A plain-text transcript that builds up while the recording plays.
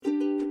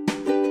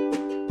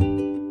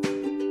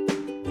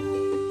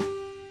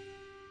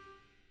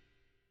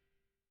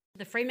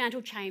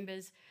Fremantle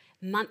Chamber's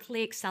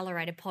Monthly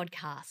Accelerator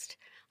podcast.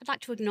 I'd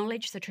like to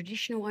acknowledge the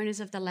traditional owners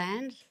of the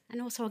land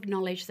and also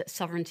acknowledge that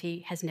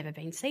sovereignty has never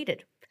been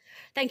ceded.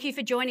 Thank you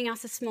for joining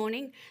us this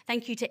morning.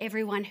 Thank you to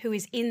everyone who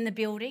is in the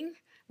building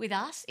with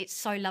us. It's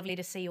so lovely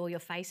to see all your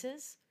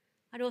faces.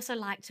 I'd also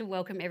like to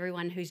welcome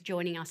everyone who's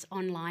joining us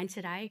online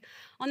today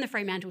on the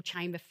Fremantle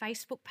Chamber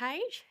Facebook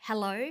page.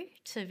 Hello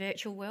to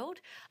virtual world.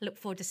 I look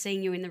forward to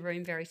seeing you in the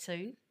room very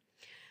soon.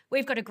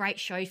 We've got a great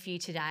show for you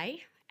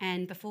today,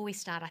 and before we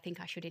start, I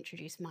think I should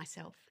introduce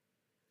myself.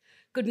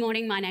 Good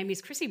morning, my name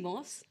is Chrissie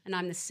Maus, and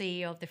I'm the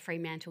CEO of the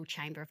Fremantle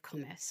Chamber of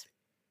Commerce.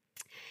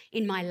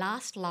 In my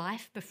last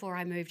life, before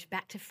I moved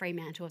back to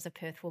Fremantle as a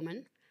Perth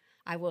woman,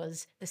 I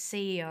was the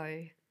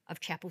CEO of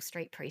Chapel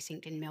Street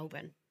Precinct in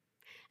Melbourne.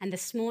 And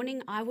this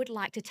morning, I would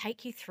like to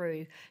take you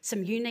through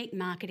some unique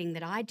marketing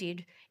that I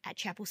did at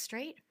Chapel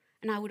Street.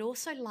 And I would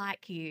also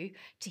like you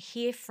to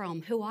hear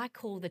from who I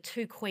call the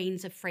two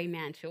queens of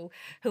Fremantle,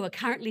 who are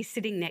currently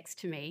sitting next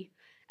to me,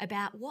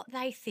 about what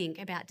they think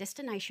about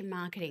destination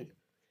marketing.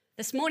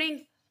 This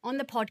morning on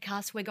the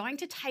podcast, we're going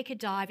to take a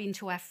dive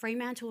into our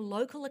Fremantle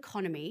local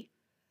economy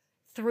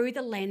through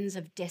the lens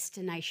of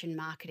destination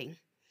marketing.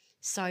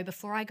 So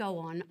before I go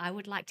on, I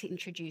would like to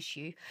introduce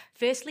you,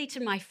 firstly, to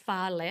my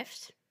far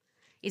left,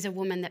 is a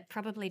woman that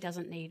probably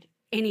doesn't need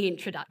any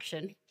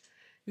introduction.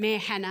 Mayor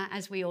Hannah,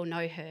 as we all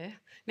know her.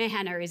 Mayor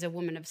Hannah is a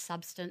woman of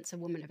substance, a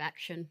woman of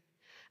action,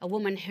 a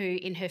woman who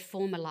in her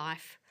former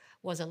life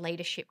was a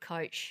leadership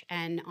coach,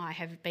 and I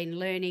have been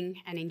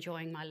learning and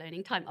enjoying my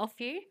learning time off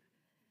you.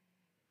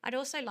 I'd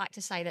also like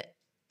to say that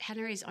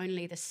Hannah is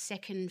only the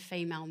second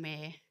female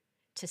mayor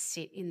to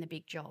sit in the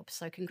big job,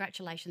 so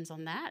congratulations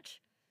on that.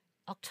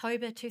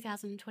 October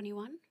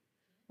 2021.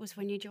 Was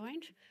when you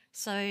joined.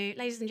 So,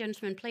 ladies and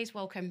gentlemen, please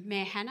welcome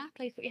Mayor Hannah.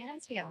 Please put your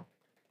hands together.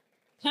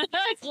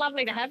 It's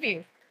lovely to have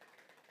you.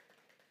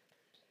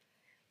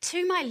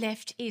 To my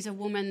left is a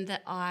woman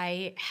that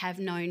I have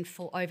known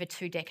for over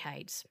 2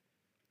 decades.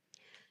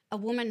 A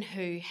woman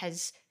who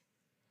has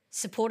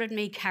supported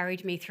me,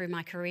 carried me through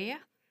my career.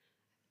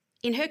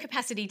 In her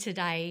capacity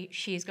today,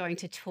 she is going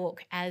to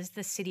talk as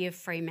the City of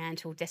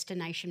Fremantle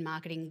Destination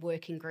Marketing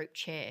Working Group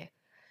Chair.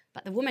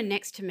 But the woman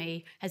next to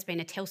me has been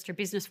a Telstra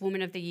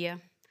Businesswoman of the Year.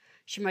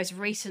 She most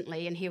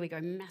recently, and here we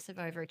go, massive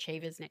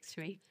overachievers next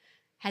to me,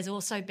 has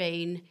also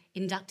been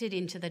inducted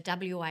into the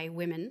WA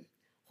Women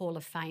Hall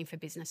of Fame for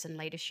Business and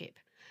Leadership.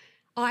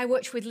 I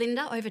worked with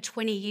Linda over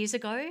 20 years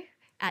ago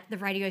at the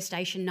radio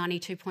station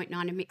 92.9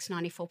 and Mix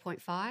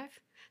 94.5.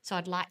 So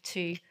I'd like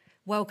to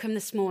welcome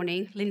this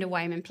morning Linda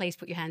Wayman. Please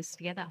put your hands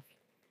together.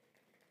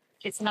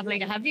 It's lovely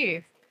to have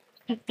you.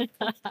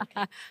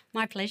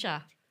 My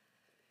pleasure.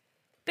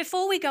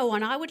 Before we go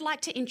on, I would like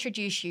to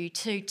introduce you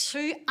to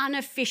 2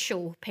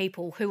 unofficial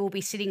people who will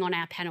be sitting on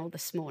our panel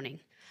this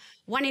morning.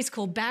 One is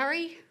called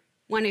Barry,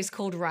 one is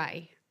called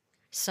Ray.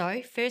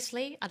 So,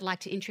 firstly, I'd like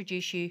to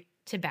introduce you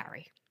to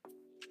Barry.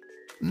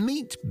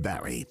 Meet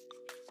Barry.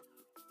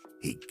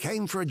 He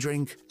came for a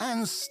drink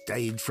and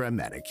stayed for a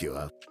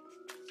manicure.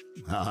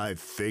 I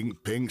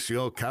think pink's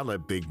your colour,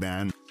 big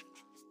man.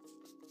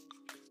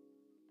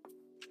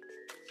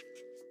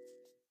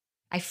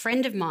 A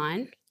friend of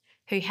mine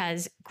who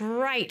has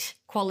great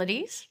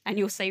qualities, and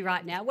you'll see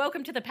right now.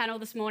 Welcome to the panel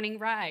this morning,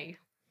 Ray.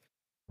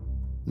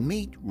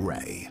 Meet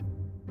Ray.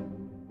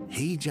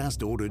 He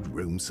just ordered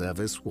room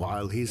service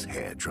while his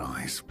hair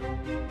dries.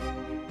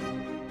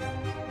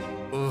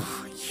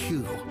 Oh,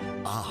 you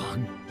are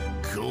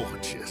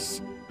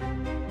gorgeous.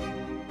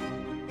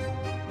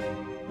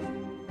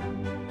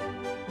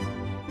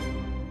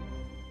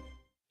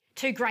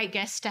 Two great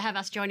guests to have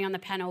us joining on the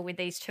panel with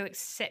these 2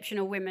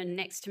 exceptional women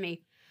next to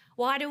me.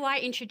 Why do I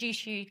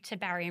introduce you to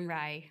Barry and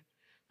Ray?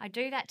 I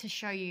do that to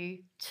show you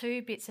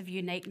 2 bits of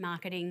unique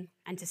marketing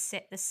and to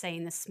set the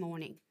scene this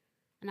morning.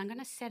 And I'm going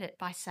to set it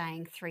by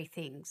saying 3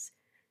 things.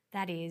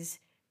 That is,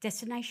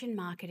 destination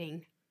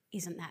marketing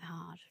isn't that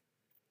hard.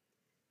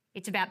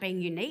 It's about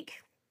being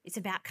unique, it's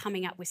about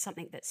coming up with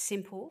something that's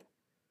simple,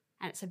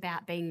 and it's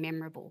about being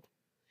memorable.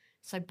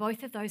 So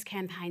both of those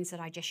campaigns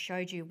that I just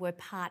showed you were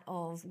part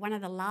of one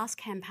of the last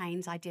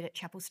campaigns I did at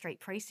Chapel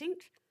Street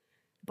Precinct.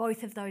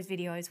 Both of those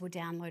videos were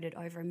downloaded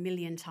over 1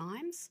 million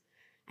times,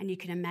 and you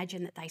can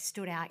imagine that they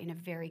stood out in a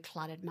very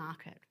cluttered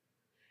market.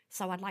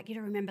 So I'd like you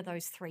to remember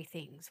those 3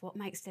 things. What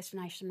makes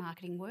destination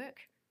marketing work?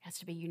 It has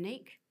to be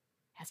unique,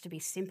 it has to be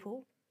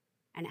simple,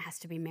 and it has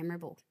to be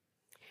memorable.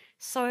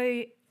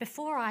 So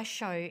before I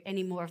show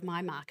any more of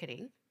my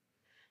marketing,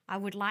 I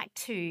would like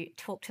to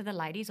talk to the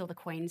ladies or the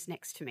queens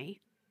next to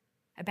me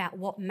about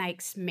what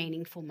makes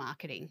meaningful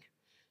marketing.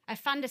 A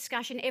fun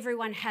discussion.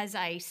 Everyone has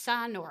a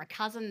son or a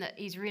cousin that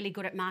is really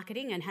good at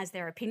marketing and has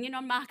their opinion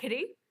on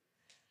marketing.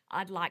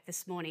 I'd like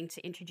this morning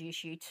to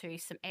introduce you to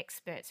some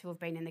experts who have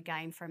been in the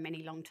game for a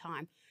many long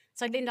time.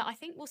 So, Linda, I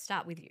think we'll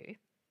start with you.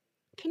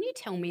 Can you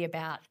tell me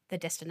about the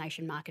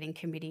Destination Marketing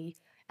Committee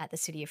at the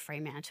City of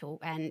Fremantle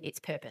and its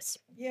purpose?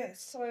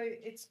 Yes, so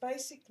it's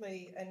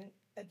basically an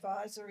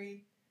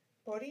advisory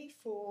body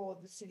for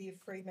the City of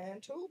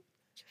Fremantle.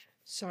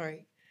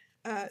 Sorry.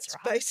 It's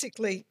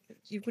basically,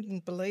 you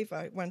wouldn't believe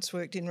I once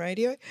worked in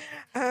radio.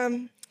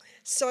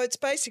 So it's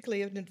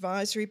basically an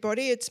advisory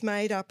body. It's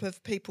made up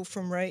of people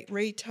from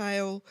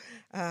retail,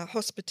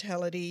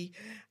 hospitality,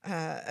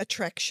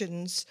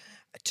 attractions,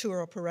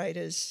 tour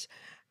operators,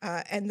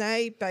 and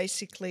they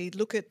basically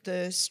look at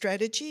the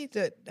strategy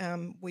that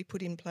we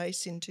put in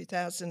place in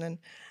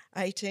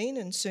 2018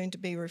 and soon to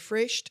be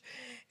refreshed,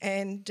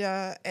 and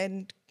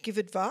give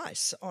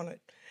advice on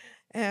it.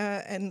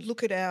 And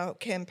look at our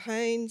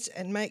campaigns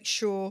and make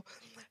sure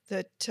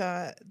that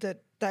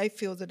that they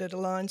feel that it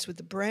aligns with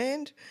the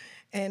brand,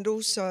 and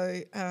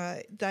also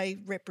they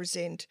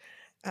represent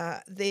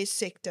their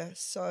sector.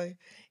 So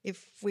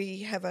if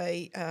we have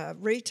a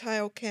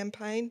retail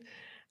campaign,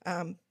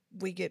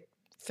 we get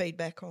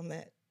feedback on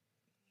that.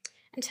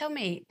 And tell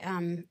me,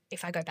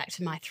 if I go back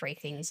to my 3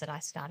 things that I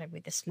started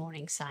with this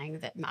morning, saying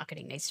that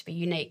marketing needs to be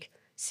unique,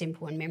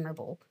 simple and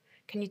memorable,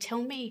 can you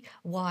tell me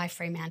why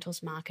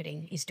Fremantle's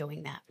marketing is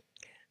doing that?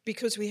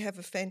 Because we have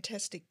a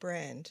fantastic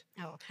brand.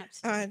 Oh,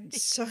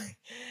 absolutely.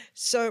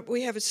 So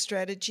we have a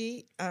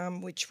strategy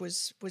which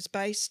was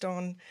based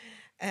on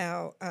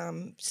our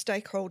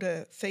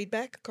stakeholder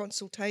feedback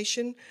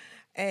consultation,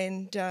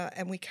 and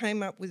we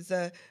came up with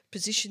a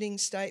positioning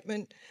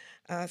statement.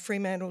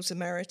 Fremantle's a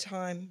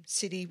maritime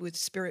city with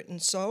spirit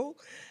and soul.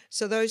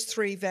 So those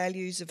 3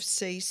 values of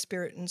sea,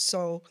 spirit and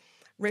soul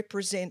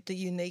represent the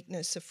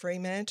uniqueness of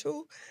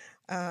Fremantle.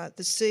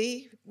 The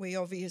sea, we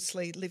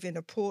obviously live in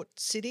a port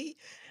city.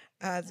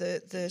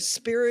 The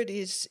spirit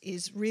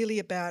is really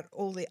about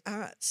all the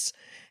arts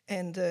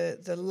and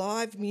the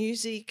live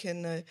music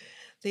and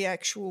the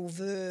actual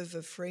verve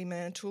of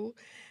Fremantle.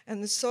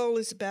 And the soul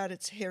is about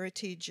its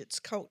heritage,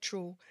 its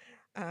cultural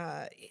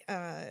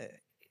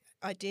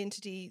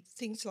identity,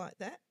 things like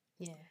that.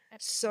 Yeah,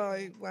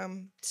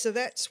 absolutely. So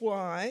that's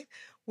why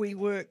we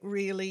work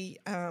really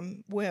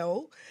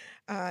well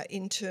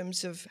in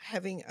terms of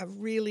having a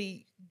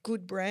really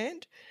good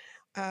brand.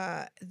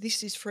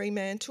 This is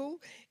Fremantle.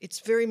 It's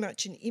very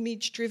much an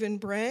image-driven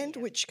brand,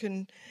 which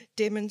can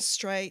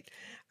demonstrate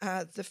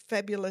the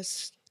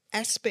fabulous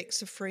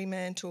aspects of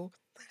Fremantle.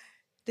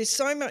 There's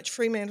so much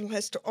Fremantle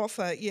has to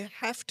offer. You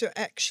have to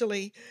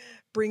actually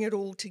bring it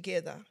all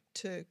together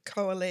to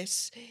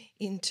coalesce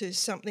into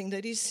something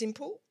that is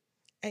simple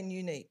and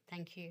unique.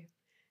 Thank you.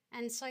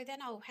 And so then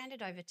I'll hand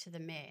it over to the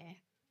Mayor.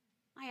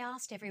 I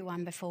asked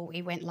everyone before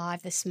we went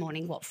live this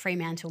morning what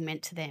Fremantle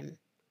meant to them.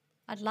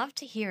 I'd love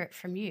to hear it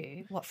from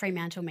you, what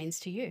Fremantle means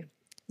to you.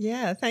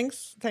 Yeah,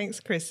 thanks,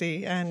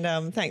 Chrissie,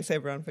 and thanks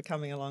everyone for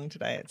coming along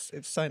today.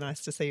 It's so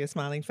nice to see your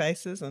smiling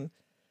faces and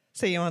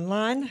see you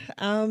online.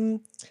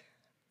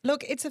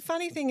 Look, it's a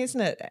funny thing,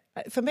 isn't it?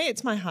 For me,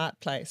 it's my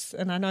heart place,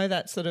 and I know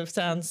that sort of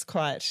sounds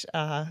quite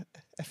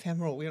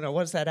ephemeral. You know,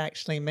 what does that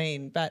actually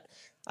mean? But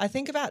I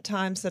think about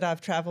times that I've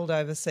travelled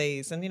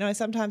overseas, and, you know,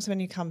 sometimes when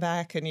you come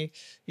back and you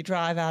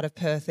drive out of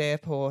Perth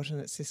Airport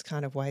and it's this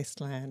kind of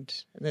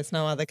wasteland and there's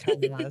no other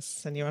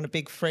cars and you're on a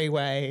big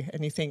freeway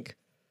and you think,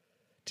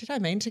 did I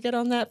mean to get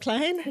on that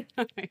plane?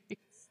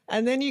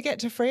 And then you get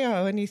to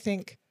Freo and you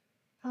think,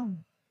 oh,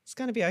 it's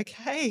going to be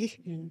okay.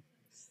 Mm.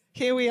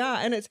 Here we are.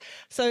 And it's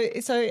so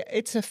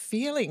it's a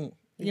feeling,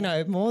 you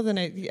know, more than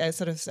a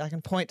sort of, I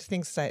can point to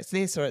things, say it's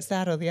this or it's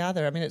that or the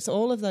other. I mean, it's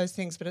all of those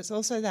things, but it's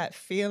also that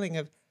feeling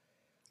of,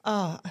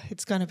 oh,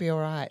 it's going to be all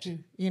right.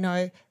 Mm. You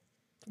know,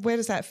 where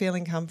does that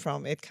feeling come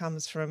from? It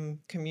comes from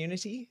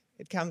community.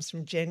 It comes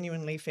from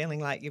genuinely feeling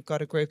like you've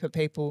got a group of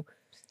people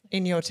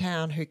in your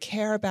town who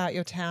care about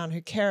your town,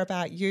 who care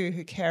about you,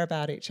 who care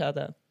about each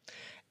other.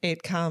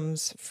 It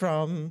comes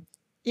from,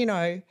 you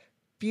know,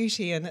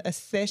 beauty and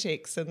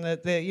aesthetics and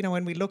the you know,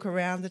 when we look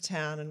around the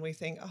town and we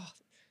think, oh,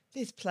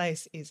 this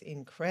place is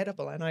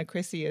incredible. I know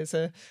Chrissie is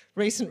a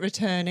recent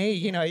returnee.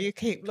 You know, you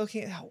keep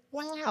looking at, oh,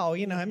 wow,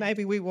 you know,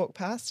 maybe we walk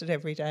past it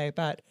every day,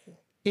 but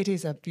it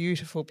is a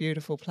beautiful,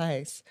 beautiful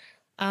place.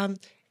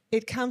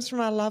 It comes from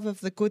our love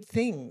of the good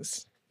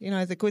things, you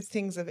know, the good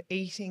things of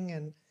eating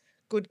and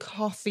good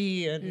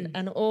coffee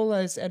and all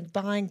those, and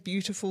buying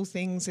beautiful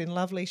things in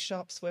lovely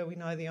shops where we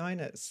know the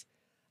owners.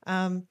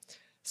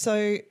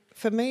 So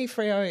for me,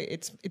 Freo,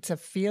 it's a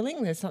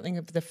feeling. There's something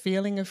of the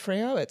feeling of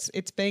Freo.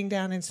 It's being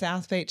down in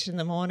South Beach in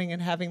the morning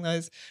and having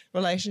those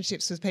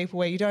relationships with people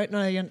where you don't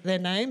know their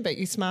name, but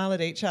you smile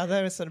at each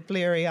other, sort of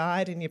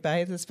bleary-eyed in your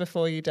bathers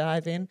before you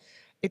dive in.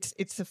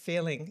 It's a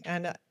feeling,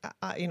 and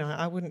you know,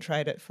 I wouldn't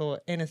trade it for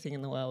anything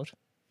in the world.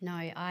 No,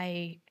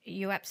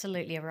 you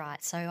absolutely are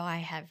right. So I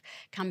have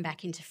come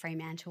back into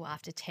Fremantle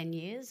after 10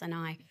 years, and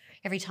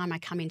every time I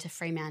come into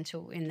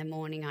Fremantle in the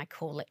morning, I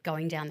call it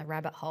going down the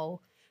rabbit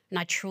hole. And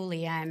I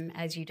truly am,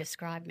 as you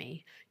described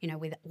me, you know,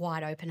 with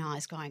wide open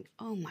eyes going,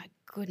 oh my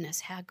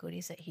goodness, how good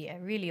is it here?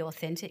 Really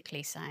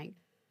authentically saying,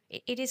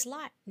 it is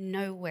like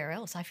nowhere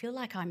else. I feel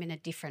like I'm in a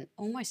different,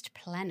 almost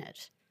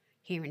planet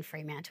here in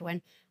Fremantle.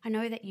 And I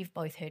know that you've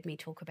both heard me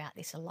talk about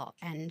this a lot,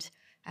 and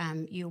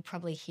you'll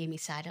probably hear me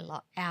say it a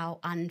lot, our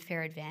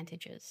unfair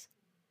advantages.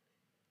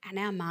 And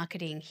our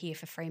marketing here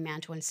for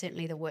Fremantle, and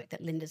certainly the work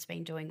that Linda's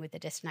been doing with the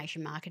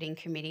Destination Marketing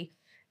Committee,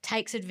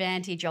 takes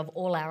advantage of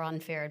all our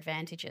unfair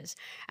advantages.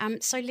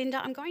 So,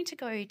 Linda, I'm going to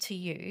go to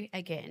you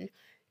again.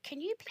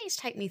 Can you please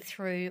take me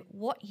through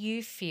what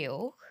you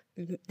feel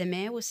the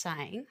Mayor was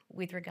saying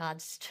with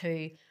regards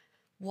to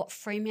what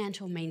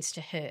Fremantle means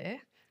to her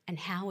and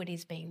how it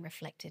is being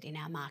reflected in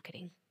our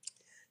marketing?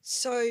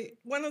 So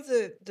one of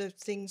the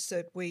things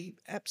that we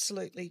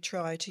absolutely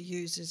try to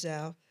use as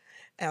our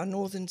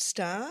Northern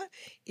Star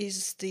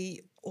is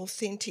the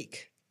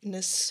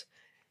authenticness,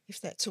 if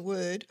that's a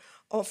word,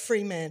 of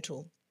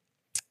Fremantle.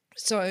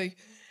 So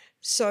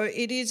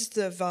it is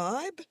the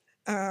vibe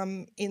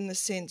in the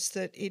sense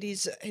that it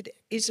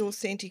is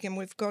authentic, and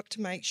we've got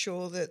to make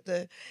sure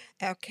that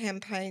our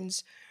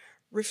campaigns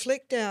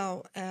reflect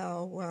our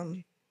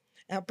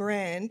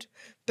brand,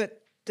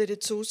 but that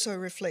it also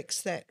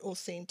reflects that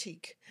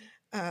authentic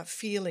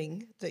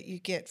feeling that you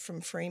get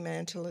from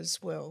Fremantle as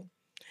well.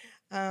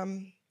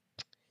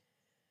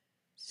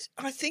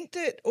 I think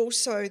that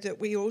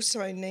we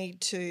also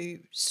need to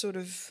sort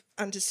of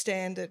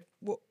understand that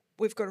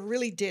we've got a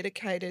really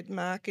dedicated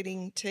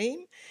marketing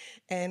team,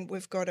 and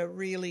we've got a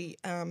really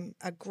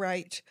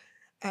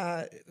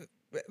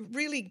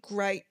really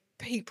great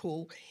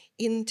people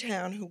in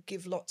town who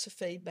give lots of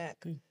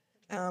feedback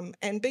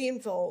and be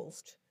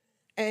involved.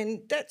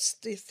 And that's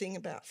the thing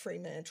about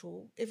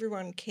Fremantle.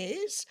 Everyone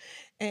cares,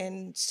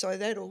 and so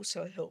that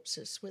also helps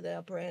us with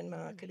our brand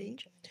marketing.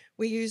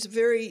 We use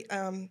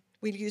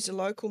a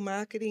local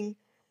marketing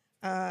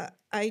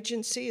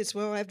agency as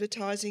well,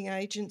 advertising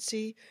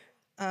agency,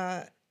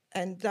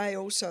 and they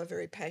also are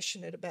very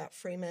passionate about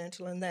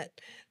Fremantle, and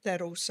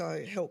that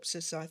also helps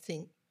us, I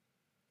think.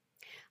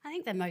 I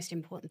think the most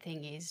important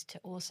thing is to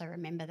also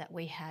remember that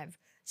we have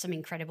some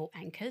incredible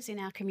anchors in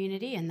our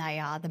community, and they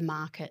are the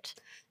market,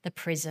 the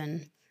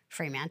prison,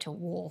 Fremantle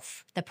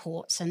Wharf, the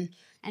ports, and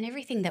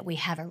everything that we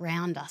have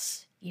around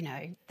us. You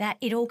know, that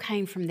it all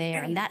came from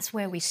there, and that's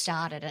where we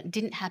started. It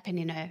didn't happen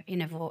in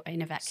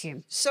a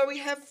vacuum. So we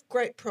have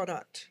great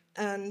product,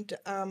 and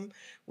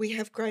we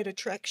have great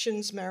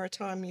attractions: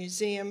 Maritime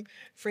Museum,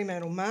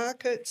 Fremantle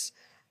Markets.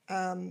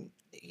 2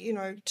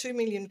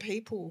 million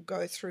people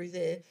go through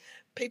there.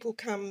 People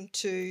come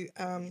to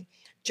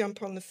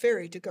jump on the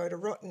ferry to go to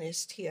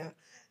Rottnest here.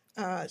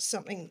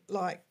 Something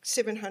like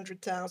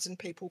 700,000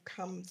 people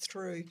come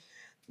through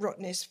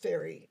Rottnest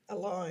Ferry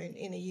alone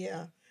in a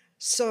year.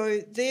 So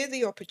they're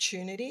the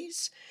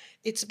opportunities.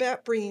 It's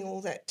about bringing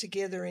all that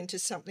together into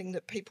something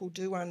that people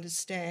do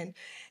understand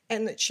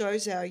and that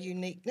shows our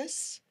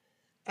uniqueness.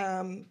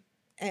 And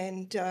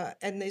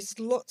there's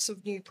lots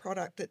of new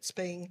product that's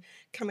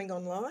coming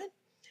online.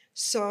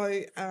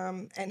 So,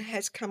 and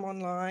has come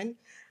online.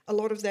 A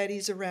lot of that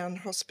is around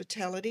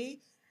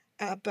hospitality,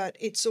 but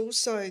it's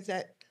also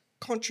that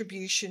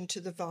contribution to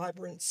the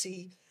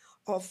vibrancy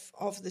of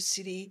the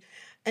city,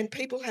 and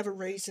people have a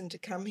reason to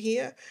come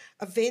here.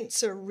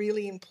 Events are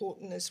really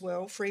important as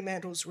well.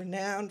 Fremantle's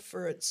renowned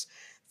for its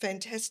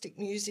fantastic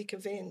music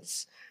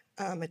events,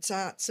 its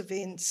arts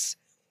events,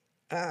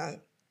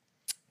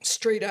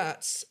 street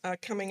arts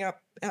coming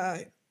up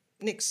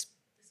next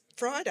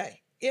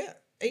Friday. Yeah,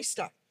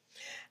 Easter.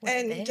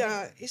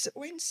 Is it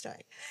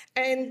Wednesday?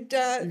 And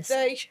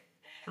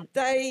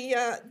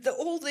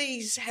all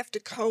these have to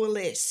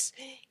coalesce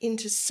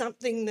into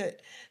something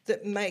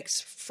that makes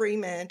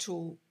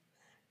Fremantle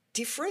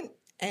different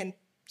and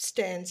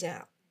stands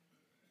out.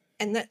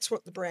 And that's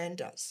what the brand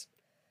does.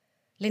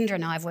 Linda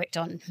and I have worked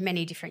on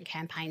many different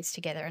campaigns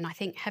together, and I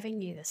think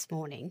having you this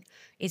morning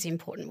is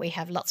important. We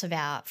have lots of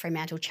our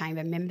Fremantle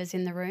Chamber members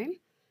in the room,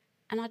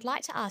 and I'd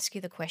like to ask you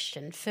the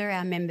question for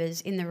our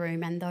members in the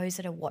room and those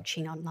that are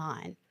watching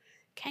online.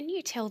 Can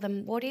you tell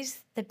them what is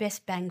the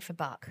best bang for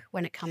buck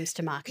when it comes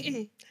to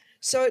marketing?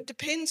 So it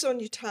depends on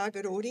your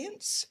target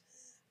audience,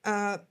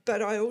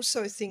 but I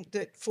also think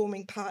that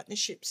forming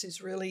partnerships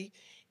is really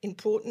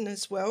important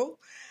as well.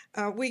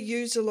 We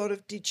use a lot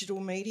of digital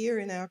media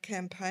in our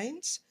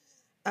campaigns.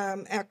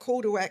 Our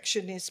call to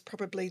action is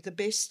probably the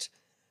best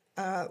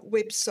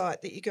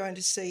website that you're going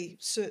to see,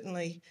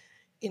 certainly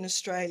in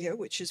Australia,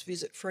 which is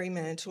Visit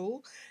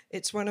Fremantle.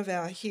 It's one of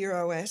our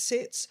hero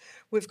assets.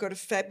 We've got a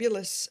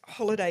fabulous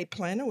holiday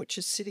planner, which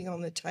is sitting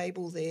on the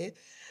table there,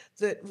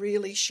 that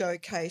really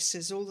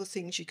showcases all the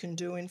things you can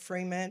do in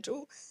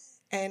Fremantle,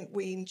 and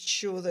we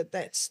ensure that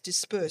that's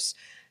dispersed.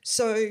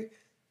 So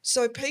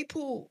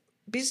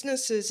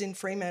businesses in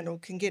Fremantle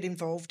can get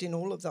involved in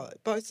all of those,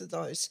 both of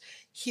those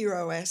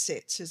hero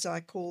assets, as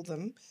I call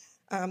them.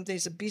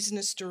 There's a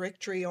business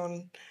directory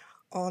on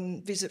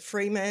Visit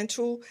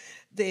Fremantle.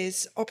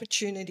 There's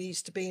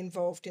opportunities to be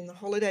involved in the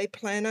holiday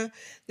planner.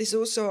 There's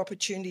also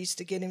opportunities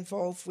to get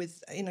involved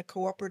in a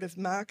cooperative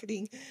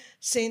marketing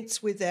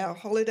sense with our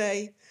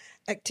holiday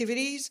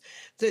activities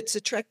that's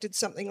attracted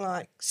something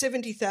like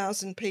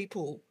 70,000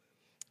 people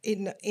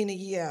in a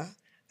year,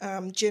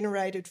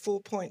 generated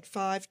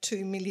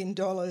 $4.52 million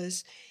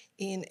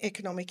in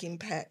economic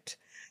impact.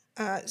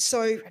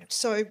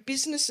 So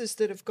businesses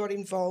that have got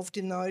involved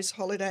in those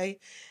holiday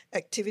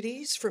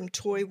activities, from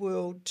Toy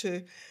World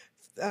to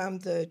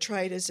the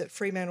traders at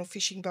Fremantle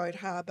Fishing Boat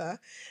Harbour,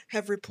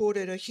 have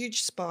reported a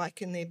huge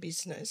spike in their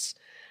business.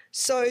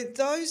 So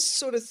those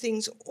sort of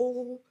things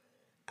all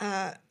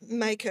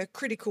make a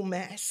critical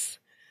mass,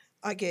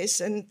 I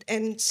guess,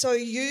 and so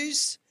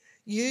use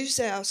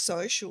our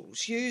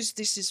socials, use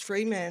This Is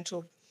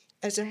Fremantle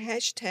as a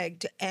hashtag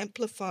to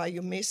amplify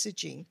your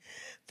messaging.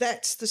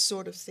 That's the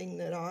sort of thing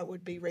that I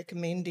would be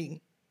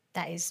recommending.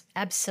 That is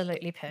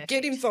absolutely perfect.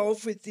 Get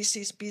involved with This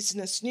Is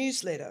Business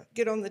newsletter.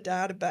 Get on the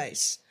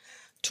database.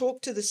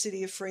 Talk to the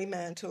City of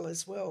Fremantle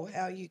as well,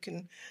 how you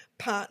can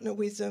partner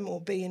with them or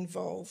be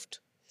involved.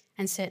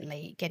 And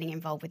certainly getting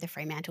involved with the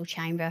Fremantle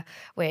Chamber,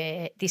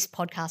 where this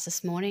podcast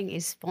this morning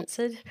is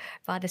sponsored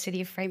by the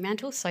City of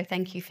Fremantle. So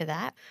thank you for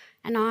that.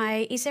 And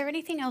is there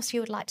anything else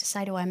you would like to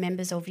say to our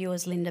members or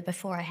viewers, Linda,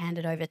 before I hand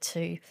it over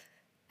to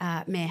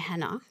Mayor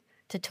Hannah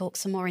to talk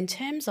some more in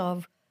terms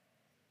of,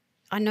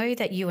 I know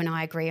that you and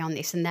I agree on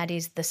this, and that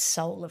is the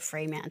soul of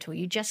Fremantle.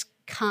 You just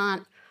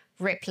can't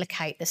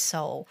replicate the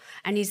soul.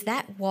 And is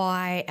that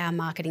why our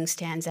marketing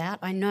stands out?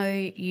 I know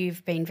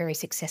you've been very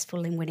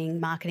successful in winning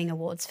marketing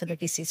awards for the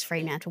This Is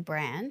Fremantle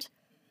brand.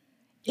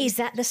 Is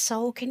that the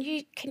soul? Can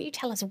you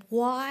tell us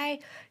why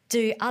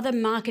do other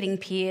marketing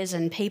peers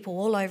and people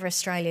all over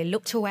Australia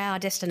look to our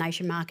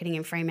destination marketing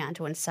in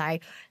Fremantle and say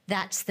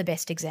that's the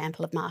best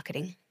example of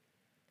marketing?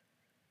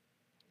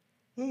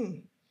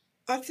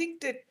 I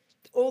think that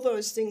all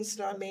those things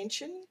that I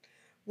mentioned,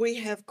 we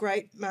have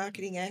great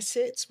marketing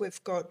assets.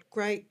 We've got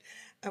great,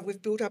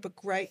 we've built up a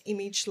great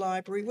image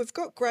library. We've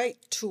got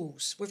great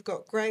tools. We've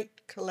got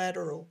great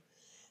collateral,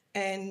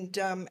 and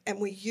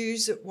we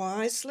use it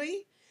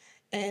wisely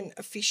and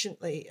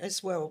efficiently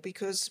as well,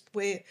 because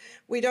we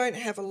don't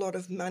have a lot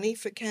of money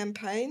for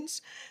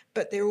campaigns,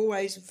 but they're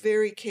always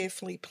very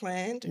carefully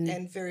planned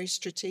and very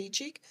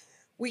strategic.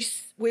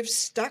 We've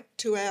stuck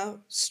to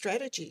our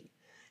strategy,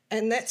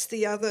 and that's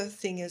the other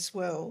thing as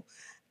well.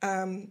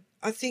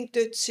 I think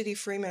that City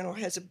Fremantle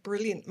has a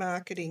brilliant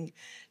marketing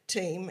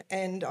team,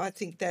 and I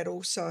think that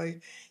also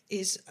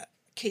is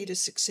key to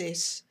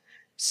success.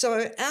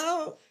 So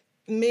our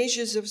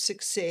measures of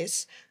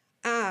success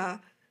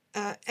are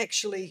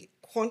actually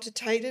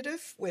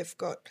quantitative. We've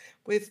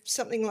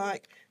something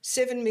like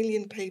 7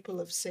 million people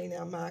have seen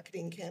our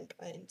marketing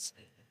campaigns.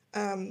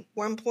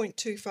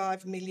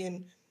 1.25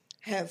 million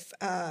have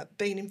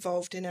been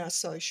involved in our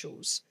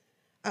socials.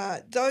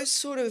 Those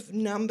sort of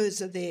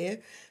numbers are there,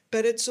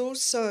 but it's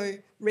also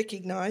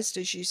recognised,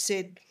 as you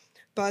said,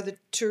 by the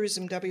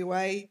Tourism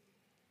WA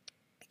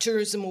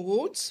Tourism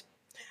Awards,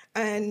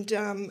 and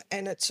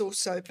it's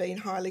also been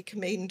highly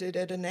commended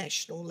at a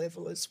national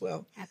level as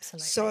well.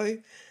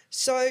 Absolutely.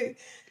 So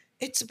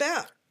it's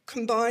about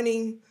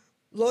combining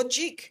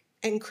logic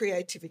and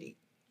creativity.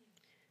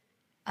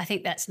 I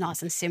think that's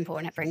nice and simple,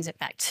 and it brings it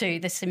back to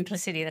the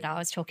simplicity that I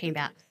was talking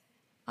about.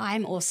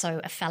 I'm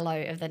also a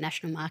fellow of the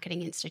National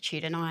Marketing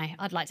Institute, and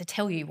I'd like to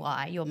tell you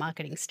why your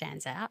marketing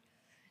stands out.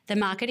 The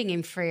marketing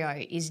in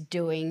Freo is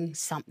doing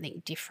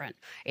something different.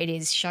 It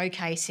is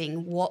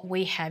showcasing what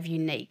we have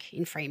unique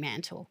in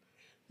Fremantle.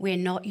 We're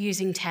not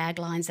using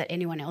taglines that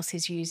anyone else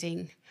is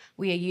using.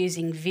 We are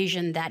using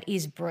vision that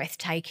is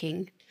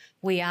breathtaking.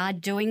 We are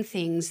doing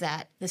things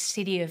that the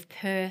City of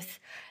Perth,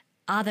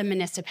 other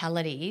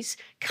municipalities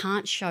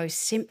can't show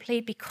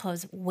simply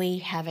because we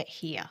have it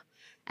here.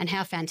 And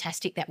how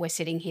fantastic that we're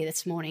sitting here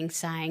this morning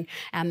saying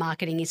our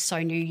marketing is so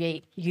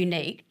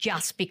unique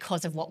just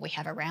because of what we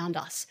have around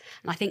us.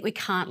 And I think we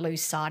can't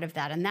lose sight of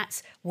that. And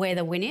that's where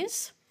the win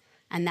is.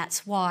 And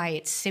that's why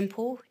it's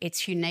simple,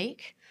 it's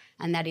unique,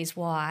 and that is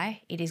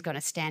why it is going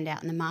to stand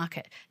out in the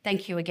market.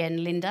 Thank you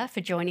again, Linda, for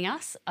joining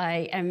us.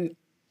 I am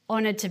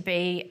honoured to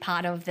be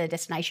part of the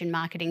destination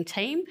marketing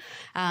team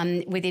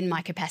within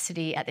my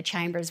capacity at the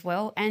Chamber as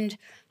well. And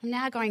I'm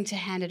now going to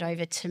hand it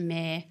over to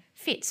Mayor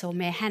Fitz, or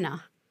Mayor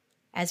Hannah,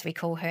 as we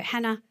call her.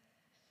 Hannah,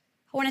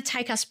 I want to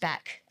take us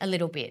back a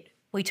little bit.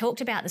 We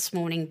talked about this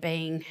morning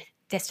being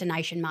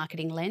destination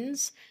marketing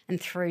lens,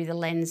 and through the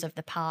lens of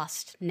the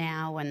past,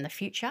 now and the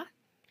future.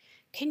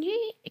 Can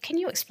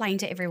you explain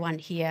to everyone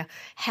here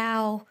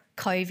how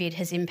COVID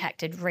has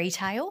impacted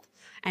retail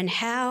and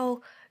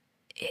how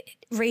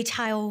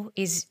retail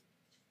is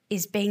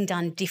being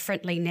done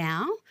differently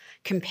now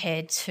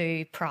compared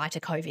to prior to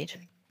COVID?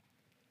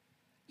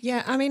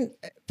 Yeah, I mean,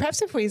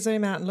 perhaps if we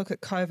zoom out and look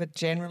at COVID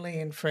generally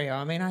in Freo,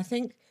 I mean, I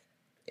think,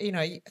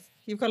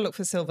 you've got to look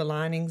for silver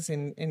linings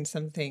in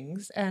some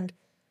things. And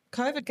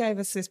COVID gave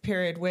us this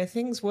period where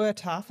things were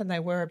tough and they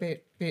were a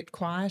bit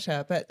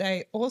quieter, but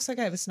they also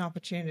gave us an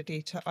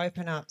opportunity to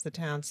open up the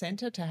town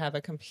centre to have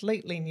a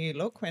completely new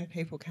look when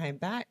people came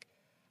back.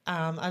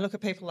 I look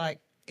at people like,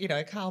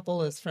 Carl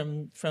Buller's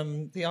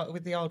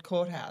with the old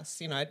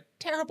courthouse,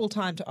 terrible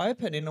time to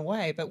open in a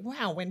way, but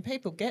wow, when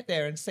people get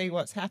there and see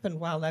what's happened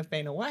while they've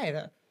been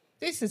away,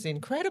 this is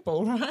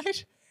incredible,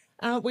 right?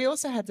 We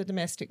also had the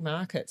domestic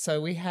market.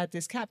 So we had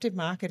this captive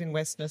market in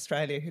Western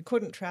Australia who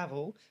couldn't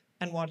travel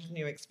and wanted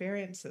new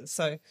experiences.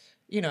 So,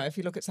 if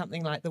you look at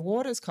something like the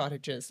Waters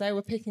cottages, they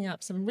were picking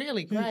up some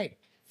really great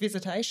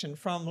visitation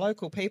from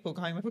local people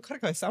going, we've got to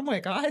go somewhere,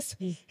 guys,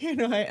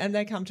 and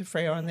they come to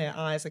Freo and their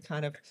eyes are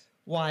kind of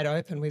wide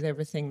open with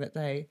everything that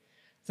they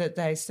that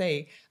they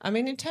see. I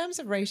mean, in terms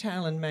of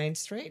retail and main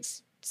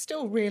streets,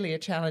 still really a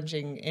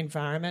challenging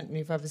environment, and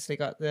you've obviously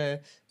got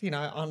the,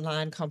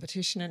 online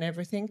competition and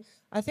everything.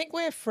 I think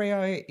where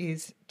Freo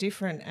is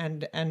different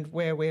and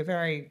where we're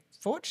very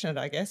fortunate,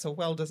 I guess, or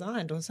well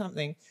designed or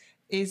something,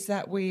 is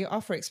that we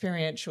offer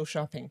experiential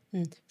shopping.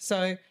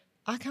 So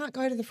I can't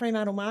go to the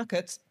Fremantle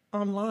markets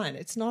online.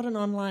 It's not an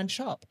online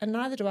shop, and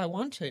neither do I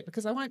want to,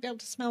 because I won't be able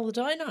to smell the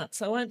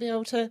donuts. I won't be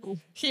able to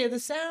hear the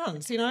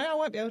sounds. I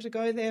won't be able to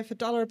go there for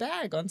 $1 a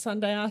bag on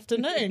Sunday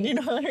afternoon,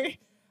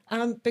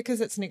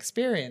 because it's an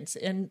experience.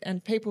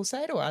 And people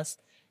say to us,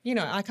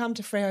 I come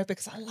to Freo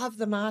because I love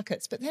the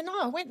markets, but then,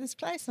 I went this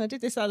place and I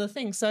did this other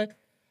thing. So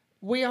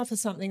we offer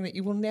something that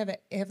you will never,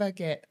 ever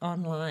get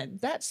online.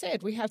 That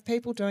said, we have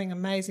people doing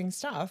amazing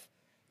stuff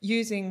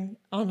using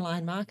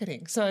online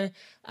marketing. So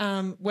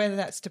whether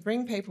that's to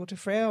bring people to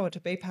Freo or to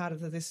be part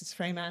of the This is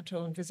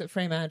Fremantle and Visit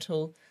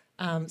Fremantle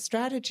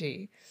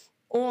strategy,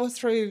 or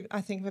through,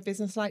 I think, of a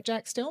business like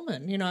Jack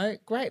Stillman,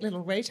 great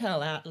little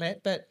retail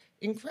outlet, but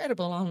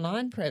incredible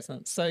online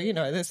presence. So,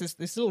 there's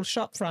this little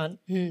shop front,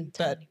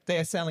 but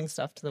they're selling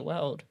stuff to the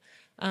world.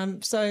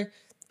 So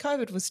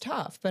COVID was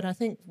tough, but I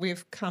think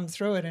we've come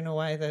through it in a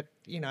way that,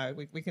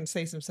 we can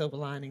see some silver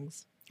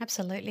linings.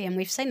 Absolutely. And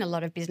we've seen a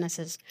lot of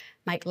businesses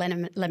make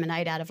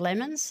lemonade out of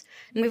lemons.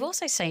 And we've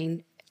also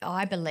seen,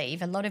 I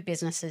believe, a lot of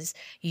businesses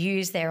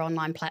use their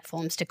online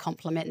platforms to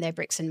complement their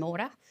bricks and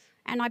mortar.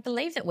 And I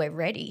believe that we're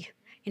ready.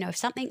 If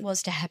something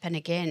was to happen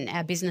again,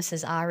 our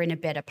businesses are in a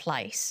better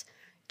place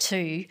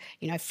to,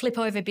 flip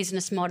over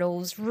business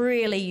models,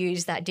 really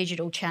use that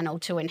digital channel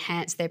to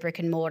enhance their brick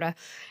and mortar.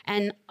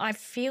 And I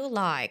feel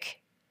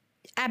like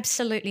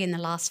absolutely in the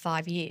last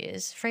 5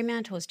 years,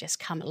 Fremantle has just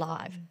come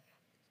alive.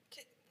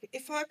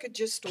 If I could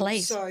just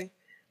Please. also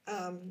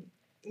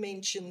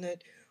mention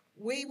that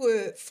we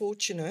were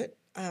fortunate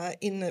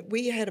in that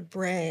we had a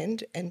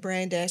brand and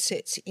brand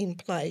assets in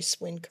place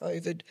when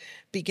COVID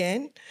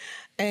began.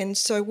 And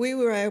so we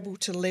were able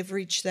to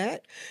leverage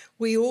that.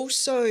 We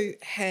also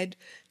had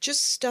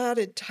just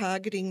started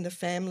targeting the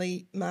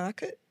family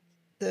market,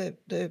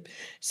 the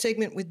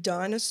segment with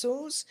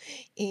dinosaurs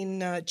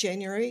in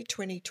January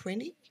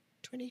 2020.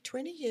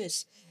 2020,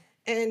 yes.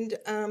 And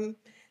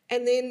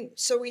then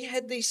so we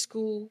had these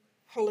school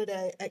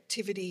holiday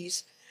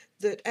activities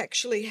that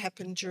actually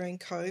happened during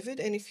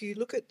COVID. And if you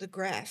look at the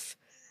graph,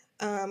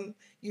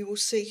 you will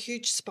see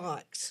huge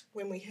spikes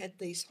when we had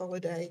these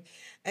holiday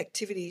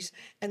activities,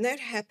 and that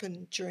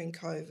happened during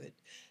COVID.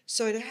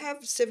 So to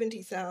have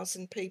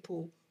 70,000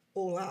 people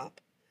all up,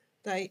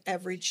 they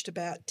averaged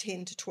about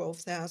 10 to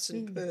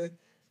 12,000 per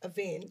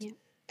event,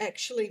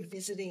 actually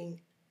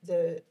visiting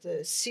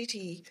the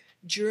city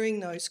during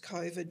those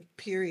COVID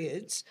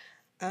periods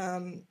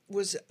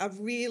was a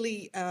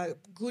really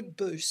good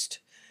boost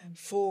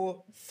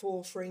for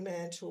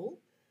Fremantle,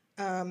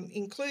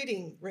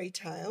 including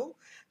retail.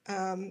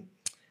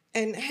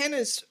 And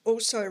Hannah's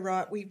also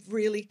right. We've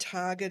really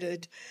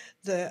targeted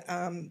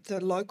the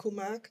local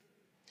market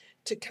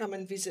to come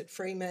and visit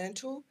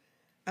Fremantle.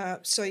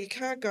 So you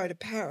can't go to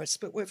Paris,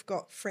 but we've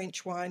got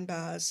French wine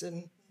bars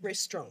and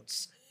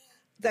restaurants.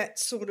 That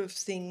sort of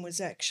thing was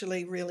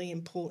actually really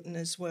important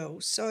as well.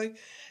 So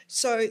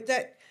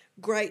that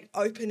great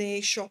open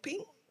air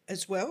shopping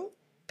as well,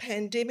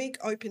 pandemic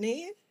open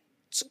air,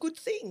 it's a good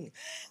thing.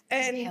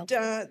 And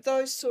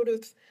those sort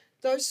of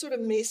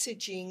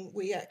messaging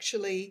we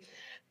actually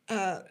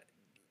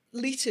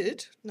we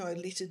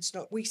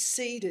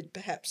seeded,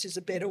 perhaps is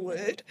a better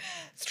word,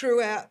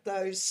 throughout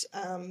those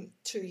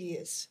 2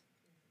 years.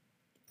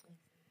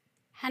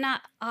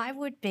 Hannah, I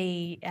would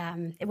be,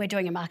 we're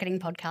doing a marketing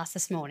podcast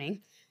this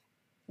morning.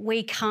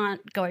 We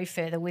can't go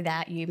further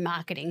without you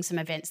marketing some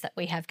events that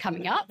we have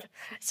coming up.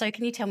 So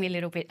can you tell me a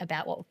little bit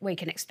about what we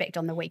can expect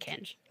on the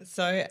weekend?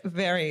 So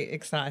very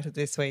excited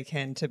this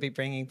weekend to be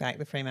bringing back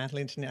the Fremantle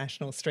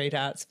International Street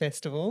Arts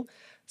Festival.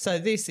 So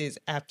this is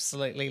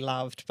absolutely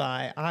loved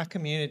by our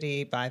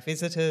community, by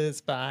visitors,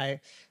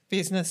 by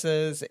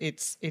businesses.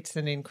 It's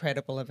an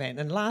incredible event.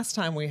 And last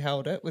time we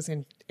held it was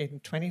in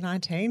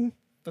 2019,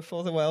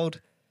 before the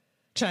world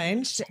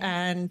changed,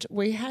 and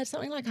we had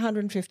something like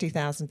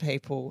 150,000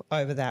 people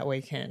over that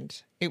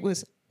weekend.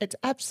 It's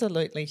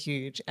absolutely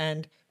huge,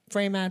 and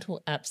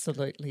Fremantle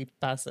absolutely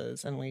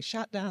buzzes, and we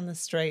shut down the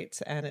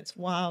streets, and it's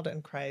wild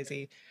and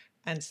crazy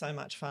and so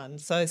much fun.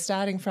 So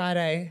starting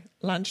Friday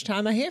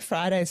lunchtime, I hear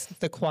Friday's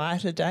the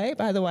quieter day,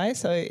 by the way,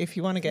 so if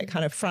you want to get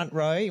kind of front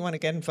row, you want to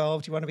get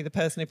involved, you want to be the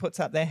person who puts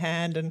up their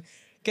hand and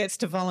gets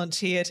to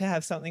volunteer to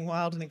have something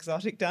wild and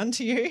exotic done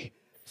to you,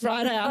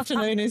 Friday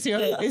afternoon is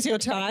your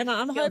time.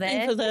 I'm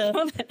hoping for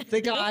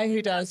the guy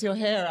who does your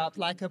hair up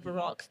like a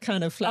Baroque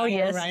kind of flower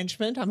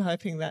arrangement. I'm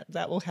hoping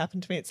that will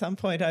happen to me at some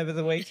point over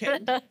the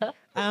weekend.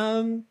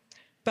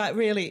 But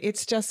really,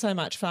 it's just so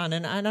much fun.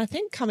 And I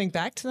think coming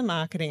back to the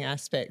marketing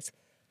aspects,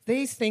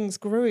 these things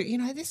grew.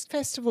 This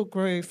festival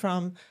grew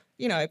from,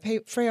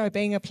 Freo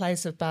being a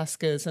place of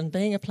buskers and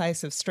being a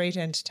place of street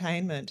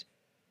entertainment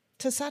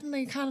to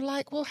suddenly kind of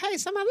like, well, hey,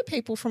 some other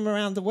people from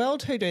around the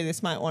world who do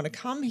this might want to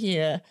come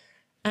here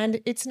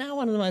And it's now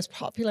one of the most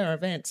popular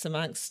events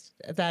amongst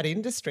that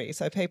industry.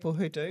 So people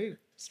who do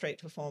street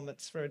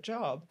performance for a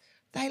job,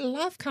 they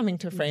love coming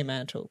to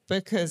Fremantle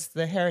because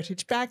the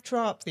heritage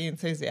backdrop, the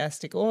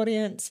enthusiastic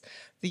audience,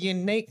 the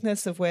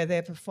uniqueness of where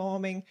they're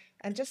performing,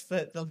 and just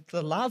the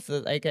love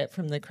that they get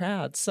from the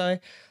crowd. So,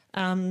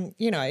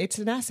 it's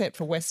an asset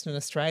for Western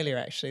Australia,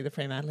 actually, the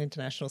Fremantle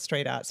International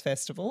Street Arts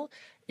Festival.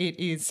 It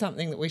is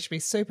something that we should be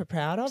super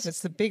proud of.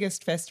 It's the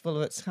biggest festival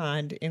of its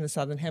kind in the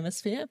Southern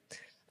Hemisphere,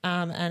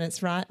 and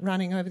it's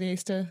running over the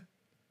Easter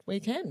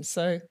weekend.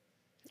 So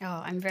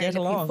I'm very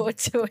looking forward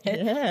to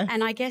it. Yeah.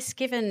 And I guess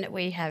given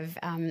we have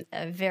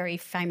a very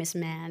famous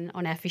man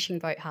on our fishing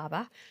boat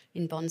harbour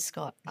in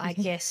Bonscott, I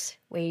guess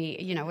we're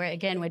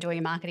doing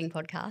a marketing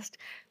podcast.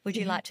 Would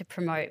you like to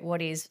promote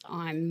what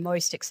I'm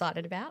most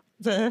excited about?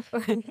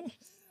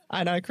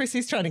 I know,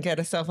 Chrissy's trying to get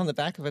herself on the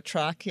back of a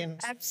truck.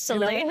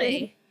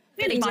 Absolutely.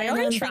 Really, my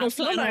own truck, on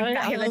the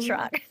back of a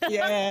truck.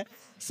 Yeah.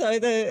 So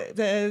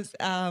the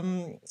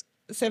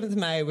 7th of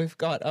May, we've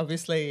got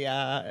obviously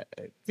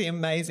the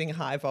amazing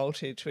High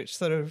Voltage, which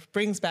sort of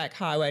brings back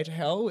Highway to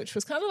Hell, which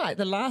was kind of like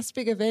the last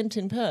big event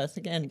in Perth,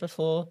 again,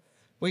 before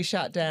we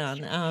shut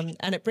down.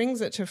 And it brings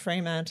it to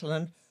Fremantle.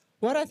 And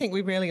what I think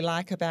we really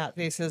like about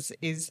this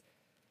is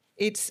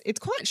it's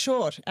quite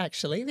short,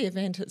 actually, the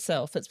event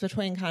itself. It's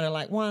between kind of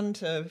like 1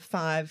 to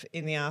 5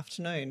 in the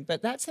afternoon.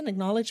 But that's an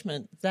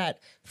acknowledgement that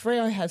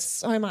Freo has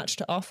so much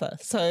to offer.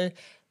 So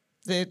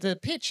the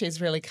pitch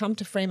is really come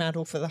to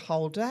Fremantle for the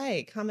whole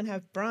day, come and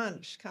have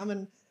brunch, come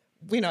and,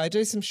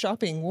 do some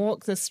shopping,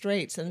 walk the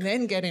streets, and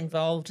then get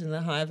involved in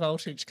the high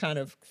voltage kind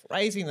of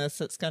craziness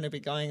that's going to be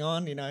going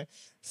on,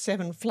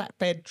 7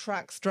 flatbed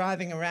trucks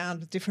driving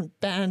around with different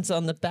bands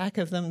on the back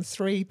of them,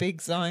 3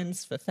 big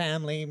zones for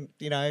family,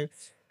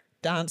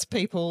 dance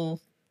people,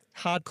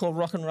 hardcore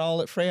rock and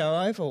roll at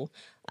Freo Oval.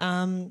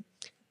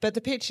 But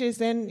the pitch is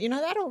then,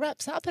 that all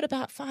wraps up at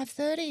about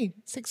 5:30,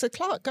 6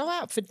 o'clock. Go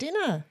out for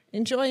dinner.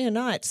 Enjoy your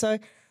night. So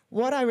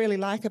what I really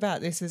like about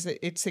this is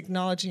it's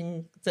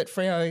acknowledging that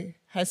Freo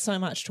has so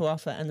much to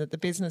offer and that the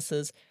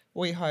businesses,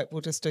 we hope,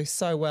 will just do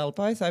so well,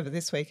 both over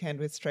this weekend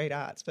with Street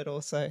Arts but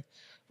also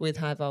with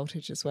High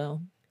Voltage as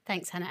well.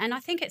 Thanks, Hannah. And I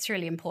think it's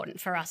really important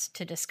for us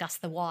to discuss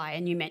the why,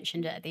 and you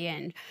mentioned it at the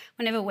end.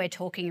 Whenever we're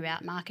talking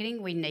about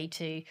marketing, we need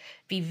to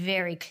be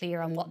very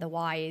clear on what the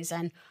why is.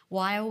 And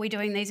why are we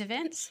doing these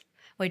events?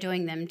 We're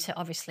doing them to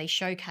obviously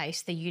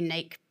showcase the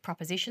unique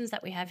propositions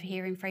that we have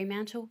here in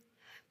Fremantle,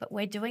 but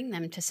we're doing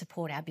them to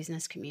support our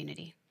business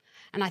community.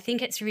 And I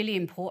think it's really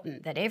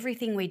important that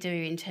everything we do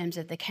in terms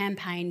of the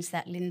campaigns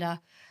that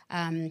Linda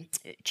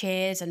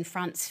chairs and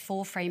fronts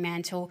for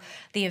Fremantle,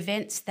 the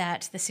events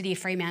that the City of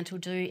Fremantle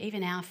do,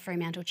 even our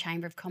Fremantle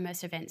Chamber of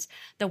Commerce events,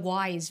 the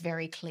why is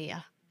very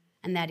clear,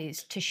 and that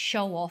is to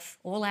show off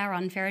all our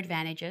unfair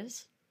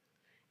advantages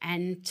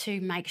and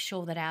to make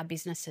sure that our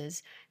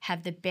businesses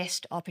have the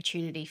best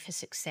opportunity for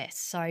success.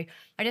 So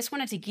I just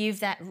wanted to give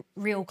that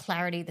real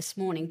clarity this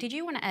morning. Did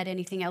you want to add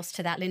anything else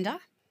to that, Linda?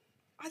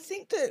 I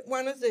think that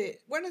one of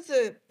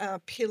the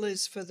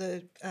pillars for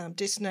the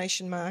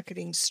destination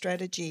marketing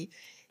strategy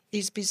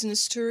is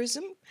business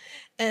tourism,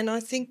 and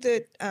I think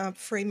that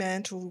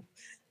Fremantle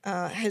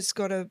has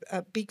got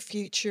a big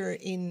future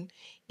in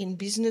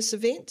business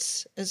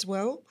events as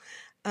well,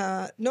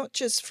 not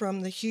just from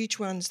the huge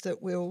ones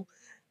that will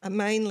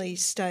mainly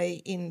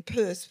stay in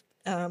Perth,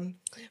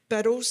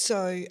 but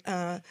also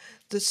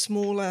the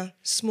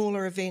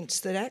smaller events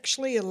that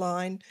actually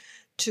align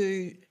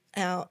to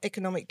our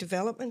economic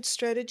development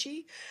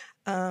strategy.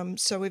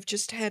 So we've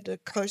just had a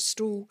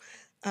coastal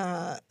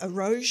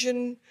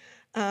erosion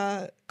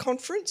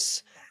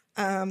conference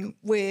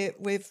where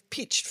we've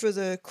pitched for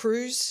the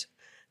cruise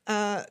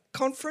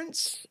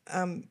conference,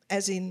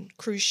 as in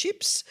cruise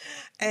ships,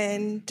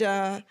 and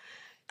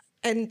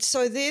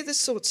so they're the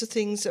sorts of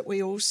things that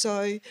we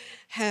also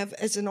have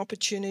as an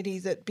opportunity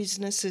that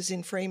businesses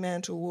in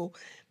Fremantle will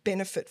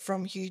benefit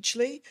from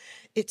hugely.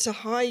 It's a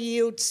high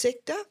yield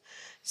sector,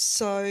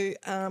 so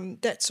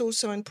that's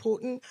also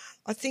important.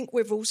 I think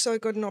we've also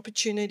got an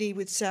opportunity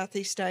with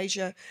Southeast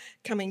Asia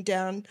coming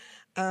down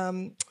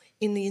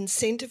in the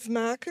incentive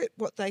market,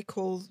 what they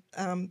call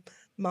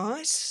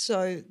MICE.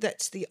 So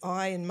that's the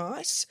I in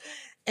MICE,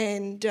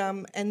 and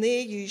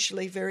they're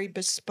usually very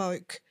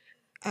bespoke,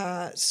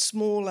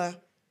 smaller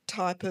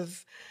type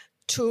of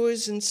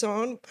tours and so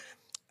on.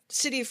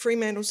 City of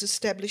Fremantle's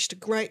established a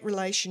great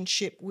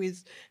relationship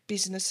with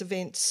Business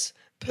Events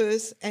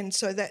Perth, and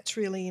so that's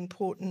really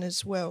important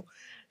as well.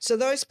 So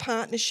those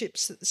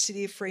partnerships that the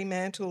City of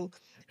Fremantle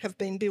have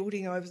been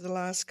building over the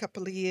last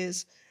couple of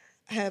years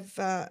have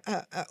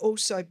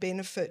also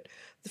benefit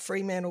the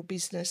Fremantle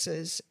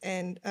businesses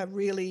and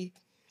really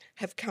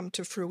have come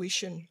to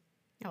fruition.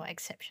 Oh,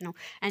 exceptional.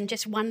 And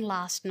just one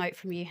last note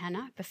from you,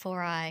 Hannah,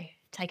 before I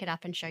take it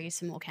up and show you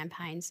some more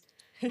campaigns.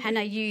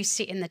 Hannah, you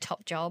sit in the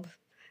top job,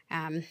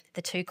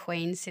 the two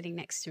queens sitting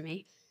next to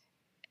me.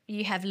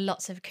 You have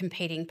lots of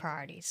competing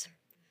priorities,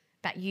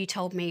 but you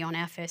told me on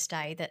our first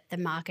day that the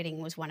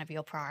marketing was one of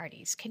your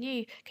priorities. Can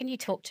you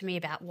talk to me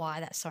about why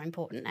that's so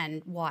important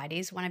and why it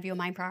is one of your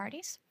main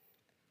priorities?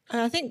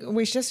 And I think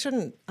we just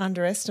shouldn't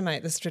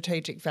underestimate the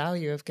strategic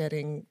value of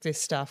getting this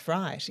stuff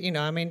right. You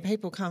know, I mean,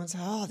 people come and say,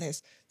 oh,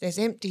 there's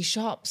empty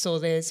shops, or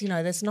there's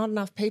not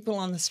enough people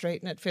on the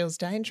street and it feels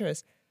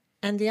dangerous.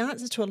 And the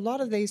answer to a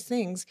lot of these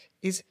things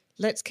is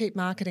let's keep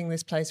marketing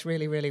this place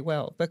really, really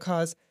well,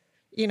 because,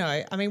 you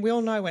know, I mean, we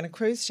all know when a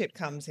cruise ship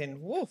comes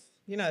in, woof,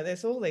 you know,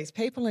 there's all these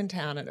people in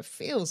town and it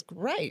feels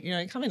great. You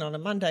know, you come in on a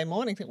Monday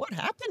morning, think, what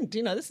happened?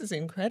 You know, this is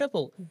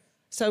incredible.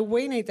 So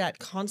we need that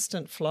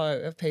constant flow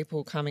of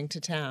people coming to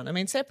town. I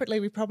mean,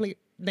 separately, we probably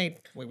need,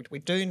 we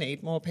do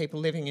need more people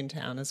living in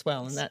town as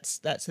well, and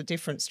that's a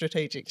different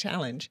strategic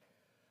challenge.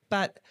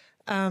 But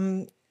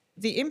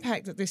the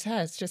impact that this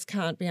has just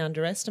can't be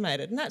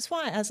underestimated. And that's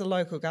why, as a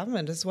local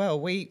government as well,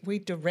 we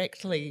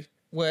directly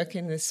work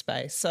in this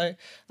space. So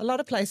a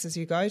lot of places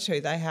you go to,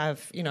 they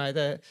have, you know,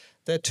 the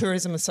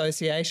tourism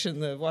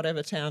association, the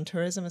whatever town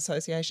tourism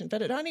association,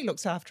 but it only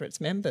looks after its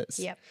members.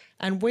 Yep.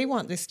 And we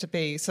want this to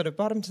be sort of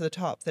bottom to the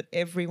top, that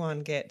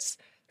everyone gets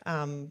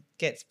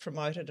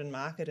promoted and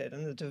marketed,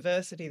 and the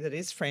diversity that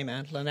is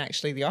Fremantle, and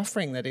actually the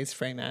offering that is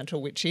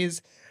Fremantle, which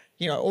is,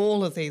 you know,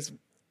 all of these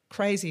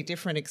crazy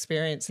different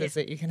experiences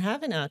that you can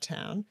have in our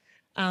town,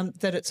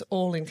 that it's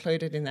all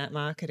included in that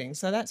marketing.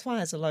 So that's why,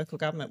 as a local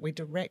government, we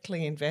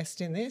directly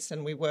invest in this,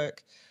 and we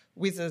work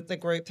with the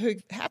group who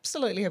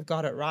absolutely have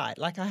got it right.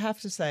 Like, I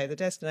have to say, the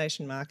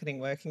Destination Marketing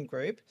Working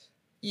Group,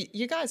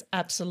 you guys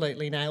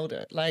absolutely nailed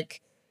it.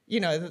 Like, you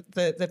know,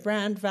 the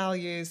brand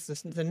values,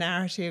 the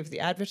narrative,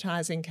 the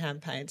advertising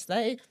campaigns,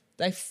 they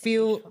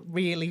feel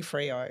really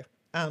Freo.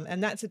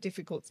 And that's a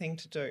difficult thing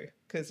to do,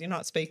 because you're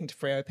not speaking to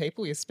Freo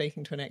people, you're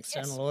speaking to an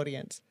external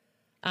audience.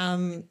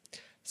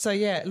 So,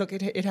 yeah, look,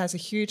 it has a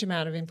huge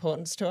amount of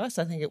importance to us.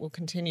 I think it will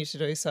continue to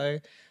do so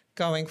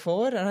going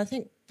forward. And I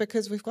think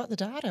because we've got the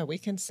data, we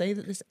can see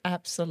that this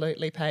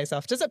absolutely pays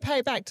off. Does it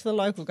pay back to the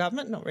local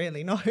government? Not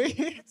really, no.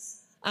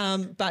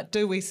 But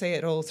do we see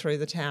it all through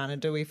the town,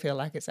 and do we feel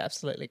like it's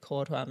absolutely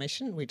core to our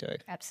mission? We do.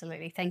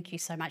 Absolutely. Thank you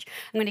so much.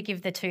 I'm going to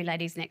give the two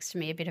ladies next to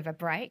me a bit of a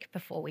break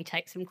before we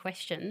take some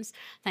questions.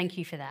 Thank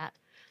you for that.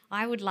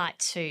 I would like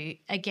to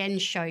again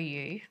show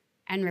you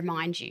and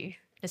remind you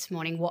this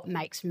morning what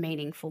makes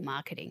meaningful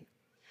marketing.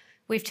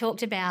 We've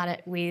talked about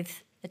it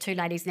with the two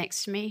ladies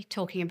next to me,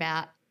 talking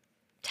about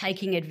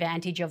taking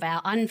advantage of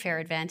our unfair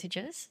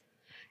advantages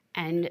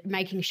and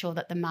making sure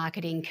that the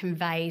marketing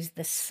conveys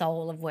the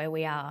soul of where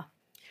we are.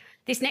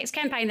 This next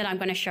campaign that I'm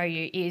going to show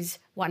you is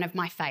one of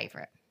my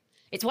favourite.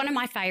 It's one of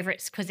my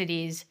favourites because it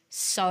is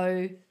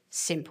so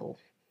simple.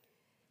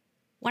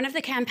 One of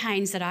the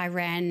campaigns that I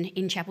ran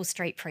in Chapel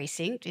Street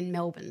Precinct, in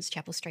Melbourne's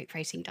Chapel Street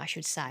Precinct, I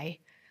should say,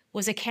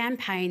 was a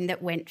campaign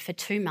that went for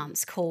 2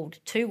 months called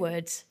 2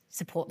 words,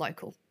 support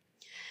local.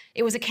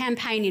 It was a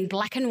campaign in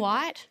black and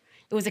white.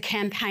 It was a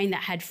campaign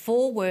that had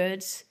 4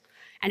 words,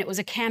 and it was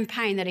a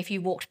campaign that if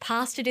you walked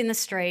past it in the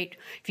street,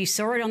 if you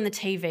saw it on the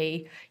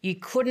TV, you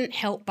couldn't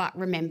help but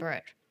remember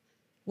it.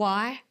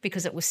 Why?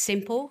 Because it was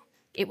simple,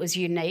 it was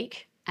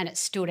unique, and it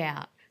stood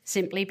out,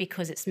 simply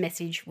because its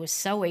message was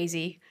so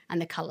easy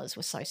and the colours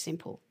were so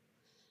simple.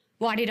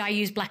 Why did I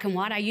use black and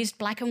white? I used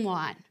black and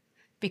white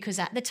because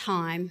at the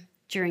time,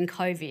 during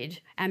COVID,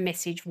 our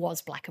message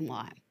was black and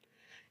white,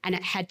 and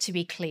it had to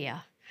be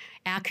clear.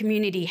 Our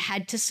community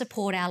had to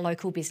support our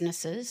local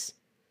businesses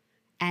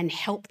and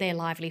help their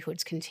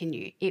livelihoods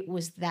continue. It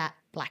was that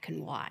black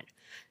and white.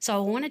 So I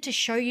wanted to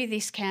show you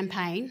this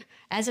campaign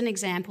as an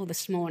example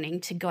this morning,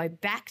 to go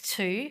back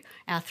to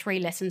our 3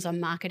 lessons on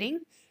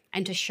marketing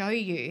and to show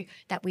you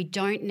that we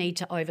don't need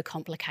to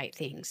overcomplicate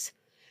things.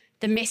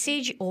 The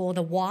message, or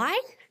the why,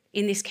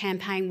 in this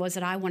campaign was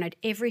that I wanted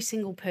every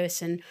single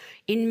person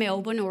in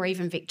Melbourne or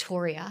even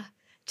Victoria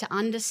to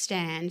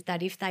understand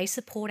that if they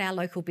support our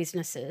local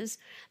businesses,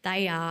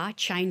 they are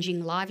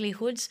changing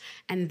livelihoods,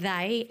 and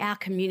they, our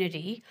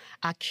community,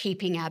 are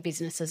keeping our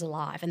businesses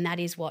alive. And that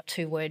is what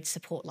 2 words,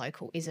 support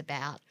local, is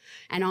about.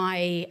 And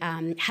I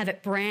have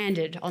it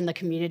branded on the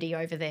community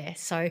over there.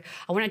 So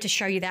I wanted to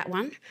show you that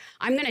one.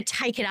 I'm going to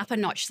take it up a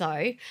notch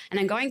though, and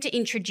I'm going to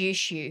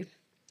introduce you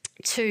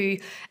to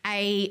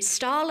a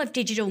style of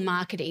digital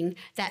marketing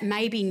that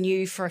may be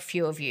new for a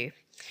few of you.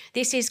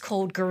 This is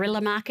called guerrilla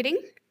marketing.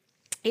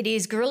 It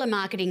is guerrilla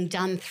marketing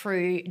done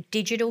through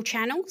digital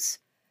channels.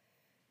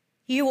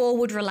 You all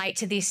would relate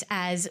to this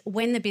as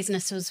when the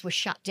businesses were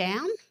shut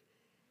down,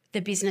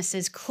 the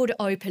businesses could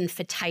open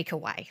for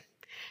takeaway.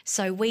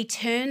 So we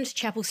turned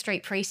Chapel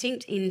Street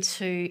Precinct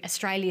into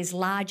Australia's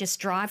largest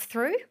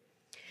drive-through.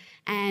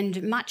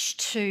 And much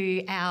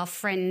to our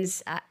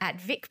friends at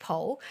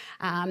VicPol,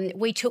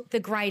 we took the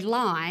grey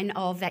line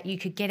of that you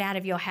could get out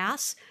of your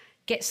house,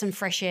 get some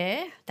fresh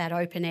air, that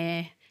open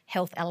air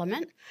health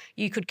element.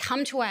 You could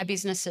come to our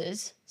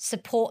businesses,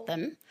 support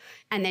them,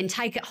 and then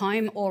take it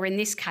home, or in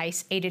this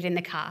case, eat it in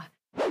the car.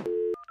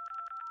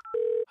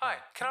 Hi,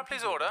 can I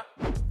please order?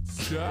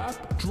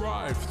 Chap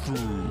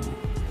drive-through.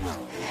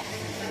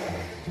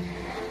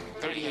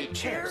 38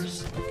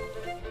 chairs.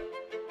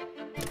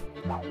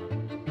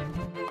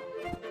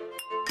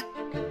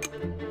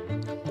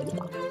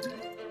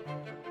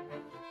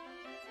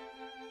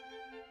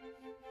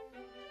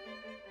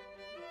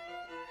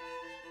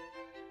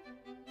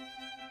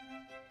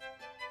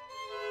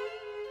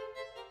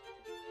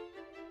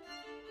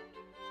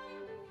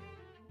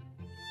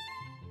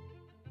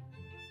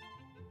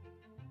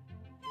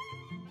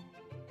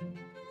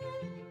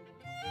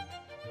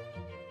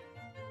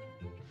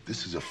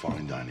 This is a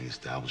fine dining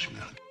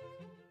establishment.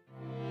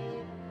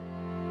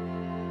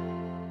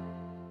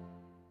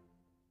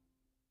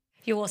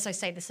 You also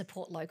see the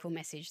support local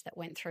message that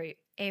went through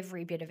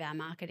every bit of our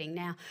marketing.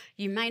 Now,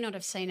 you may not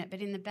have seen it,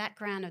 but in the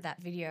background of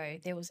that video,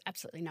 there was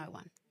absolutely no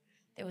one.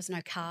 There was no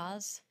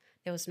cars,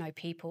 there was no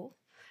people.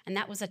 And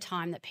that was a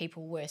time that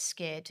people were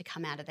scared to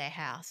come out of their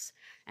house.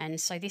 And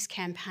so this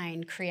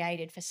campaign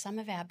created for some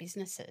of our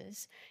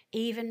businesses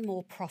even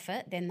more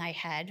profit than they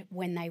had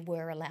when they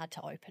were allowed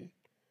to open.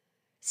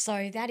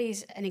 So that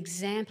is an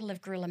example of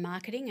guerrilla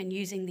marketing and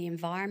using the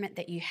environment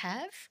that you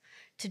have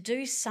to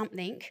do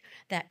something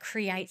that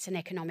creates an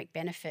economic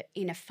benefit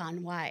in a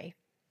fun way.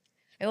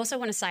 I also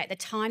want to say at the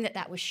time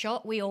that was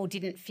shot, we all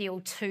didn't feel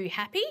too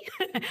happy.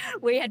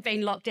 We had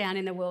been locked down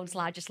in the world's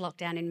largest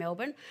lockdown in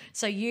Melbourne.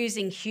 So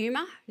using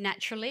humour,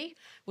 naturally,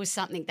 was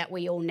something that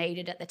we all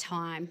needed at the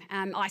time.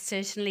 I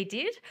certainly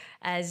did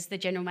as the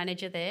general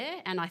manager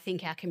there, and I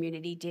think our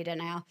community did,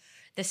 and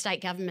the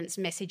state government's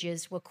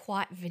messages were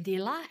quite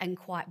vanilla and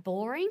quite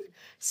boring.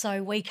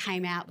 So we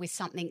came out with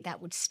something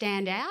that would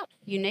stand out,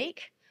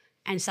 unique,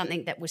 and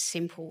something that was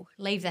simple.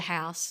 Leave the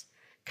house,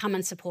 come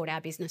and support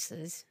our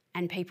businesses.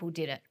 And people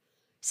did it.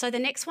 So the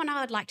next one I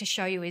would like to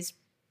show you is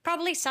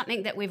probably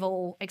something that we've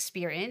all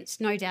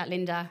experienced. No doubt,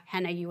 Linda,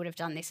 Hannah, you would have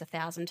done this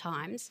 1,000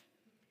 times.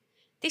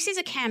 This is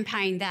a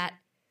campaign that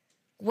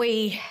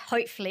we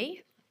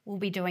hopefully will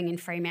be doing in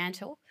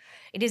Fremantle.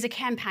 It is a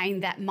campaign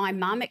that my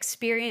mum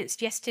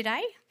experienced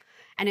yesterday,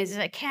 and it's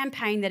a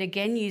campaign that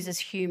again uses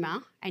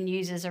humour and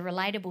uses a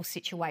relatable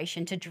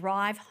situation to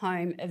drive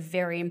home a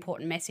very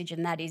important message,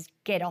 and that is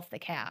get off the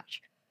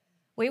couch.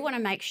 We want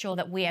to make sure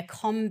that we are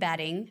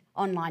combating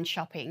online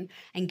shopping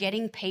and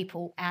getting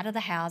people out of the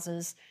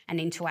houses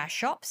and into our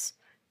shops,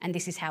 and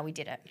this is how we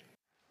did it.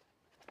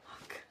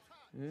 Look.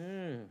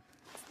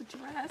 It's the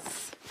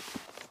dress.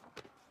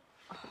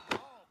 Oh.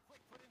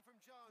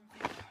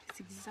 It's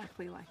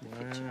exactly like the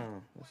picture.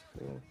 Wow, that's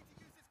cool.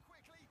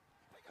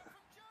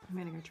 I'm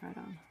going to go try it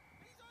on.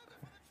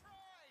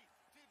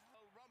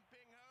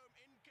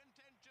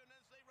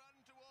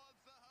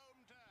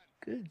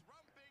 Good.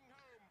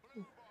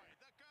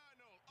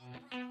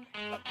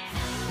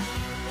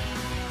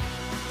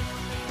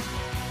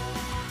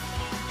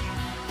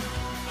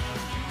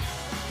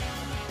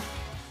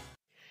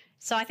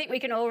 So I think we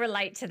can all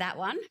relate to that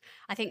one.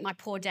 I think my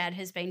poor dad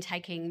has been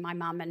taking my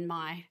mum and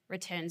my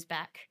returns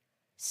back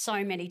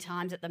so many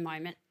times at the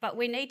moment. But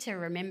we need to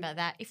remember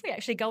that if we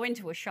actually go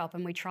into a shop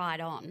and we try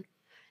it on,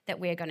 that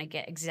we're going to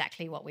get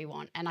exactly what we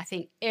want. And I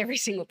think every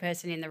single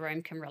person in the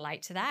room can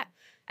relate to that.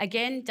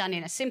 Again, done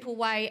in a simple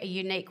way, a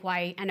unique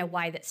way, and a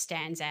way that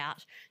stands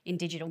out in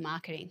digital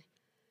marketing.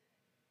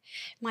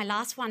 My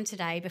last one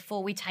today,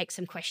 before we take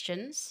some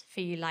questions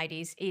for you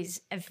ladies,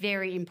 is a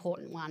very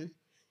important one.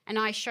 And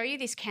I show you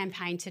this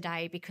campaign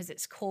today because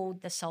it's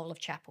called The Soul of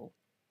Chapel.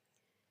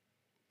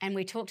 And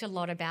we talked a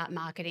lot about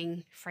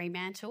marketing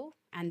Fremantle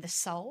and the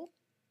soul.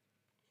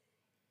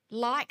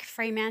 Like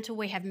Fremantle,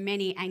 we have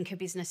many anchor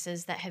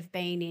businesses that have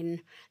been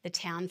in the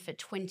town for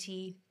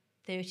 20,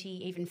 30,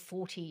 even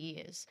 40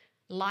 years,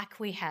 like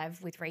we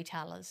have with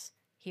retailers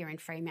here in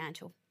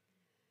Fremantle.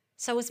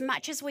 So as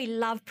much as we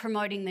love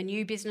promoting the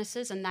new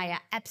businesses, and they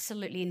are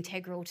absolutely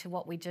integral to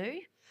what we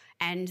do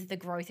and the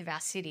growth of our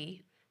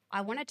city,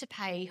 I wanted to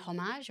pay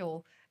homage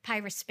or pay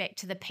respect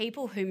to the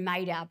people who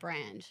made our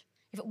brand.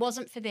 If it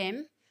wasn't for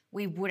them,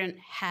 we wouldn't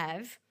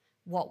have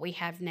what we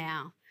have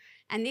now.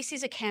 And this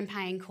is a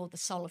campaign called The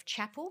Soul of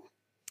Chapel.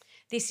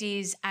 This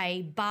is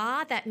a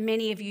bar that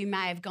many of you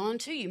may have gone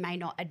to. You may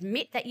not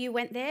admit that you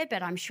went there,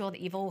 but I'm sure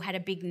that you've all had a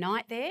big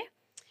night there.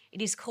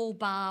 It is called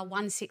Bar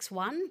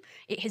 161.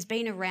 It has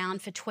been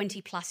around for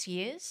 20 plus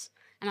years.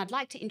 And I'd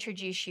like to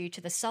introduce you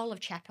to the Soul of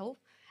Chapel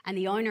and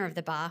the owner of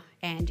the bar,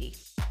 Andy.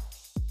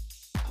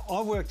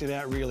 I worked it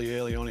out really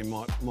early on in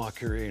my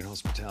career in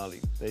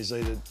hospitality.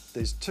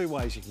 There's two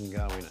ways you can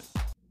go in it.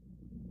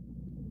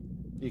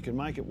 You can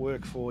make it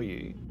work for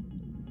you,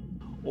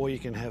 or you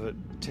can have it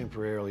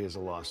temporarily as a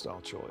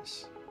lifestyle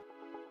choice.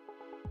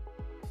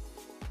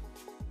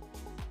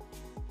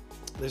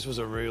 This was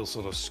a real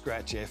sort of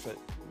scratch effort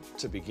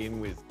to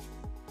begin with.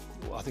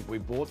 I think we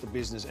bought the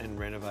business and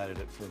renovated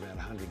it for about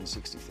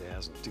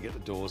 $160,000 to get the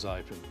doors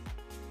open.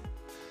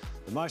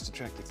 The most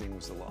attractive thing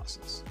was the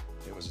licence.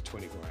 It was a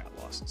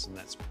 24-hour licence, and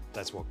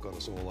that's what got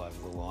us all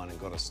over the line and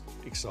got us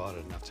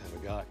excited enough to have a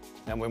go.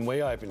 And when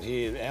we opened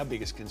here, our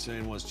biggest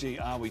concern was, gee,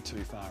 are we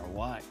too far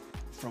away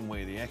from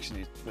where the action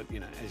is? But, you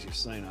know, as you've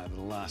seen over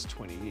the last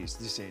 20 years,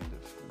 this end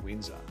of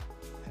Windsor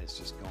has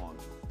just gone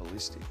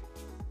ballistic.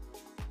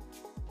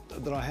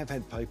 That I have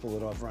had people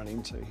that I've run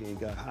into here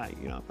go, hey,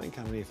 you know, I've been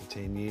coming here for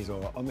 10 years,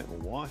 or I met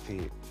my wife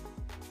here.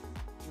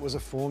 It was a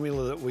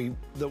formula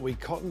that we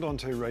cottoned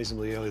onto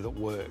reasonably early that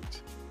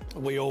worked.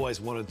 We always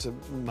wanted to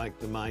make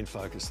the main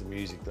focus the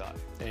music though,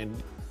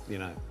 and, you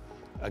know,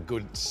 a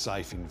good,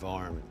 safe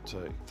environment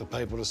too, for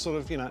people to sort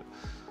of, you know,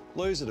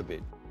 lose it a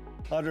bit.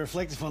 I'd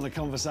reflect upon the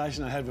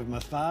conversation I had with my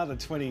father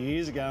 20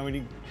 years ago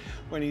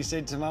when he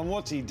said to Mum,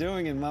 "What's he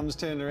doing?" And Mum's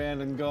turned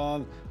around and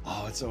gone,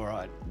 "Oh, it's all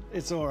right.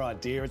 It's all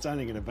right, dear. It's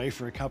only going to be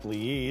for a couple of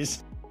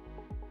years."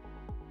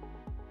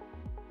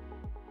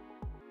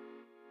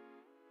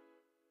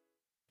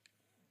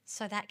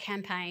 So that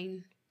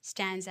campaign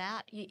stands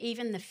out.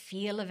 Even the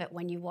feel of it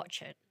when you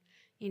watch it,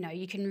 you know,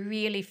 you can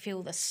really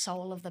feel the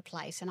soul of the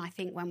place. And I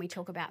think when we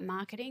talk about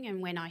marketing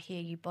and when I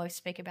hear you both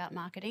speak about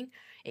marketing,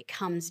 it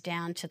comes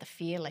down to the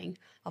feeling,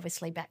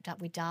 obviously backed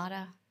up with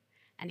data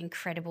and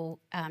incredible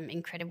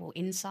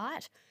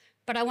insight.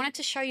 But I wanted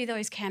to show you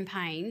those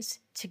campaigns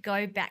to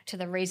go back to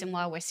the reason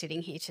why we're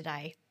sitting here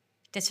today.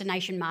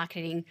 Destination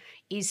marketing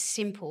is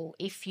simple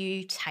if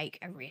you take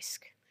a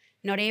risk.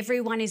 Not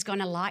everyone is going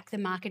to like the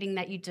marketing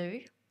that you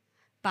do,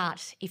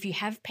 but if you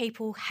have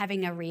people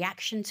having a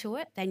reaction to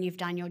it, then you've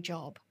done your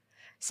job.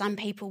 Some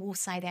people will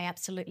say they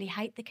absolutely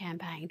hate the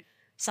campaign.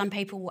 Some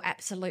people will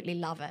absolutely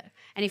love it.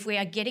 And if we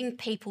are getting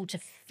people to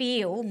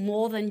feel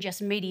more than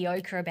just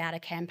mediocre about a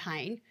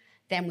campaign,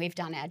 then we've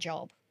done our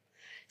job.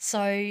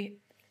 So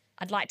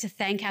I'd like to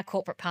thank our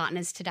corporate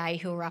partners today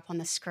who are up on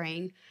the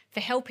screen for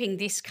helping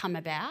this come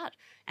about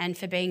and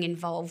for being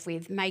involved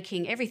with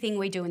making everything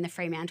we do in the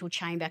Fremantle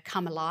Chamber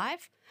come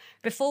alive.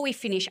 Before we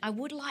finish, I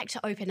would like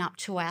to open up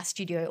to our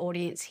studio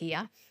audience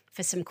here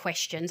for some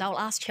questions. I'll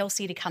ask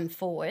Chelsea to come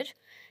forward.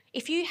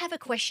 If you have a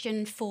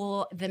question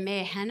for the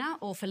Mayor Hannah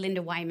or for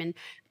Linda Wayman,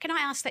 can I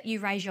ask that you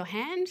raise your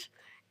hand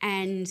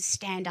and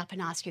stand up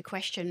and ask your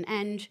question?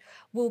 And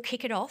we'll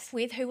kick it off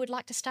with who would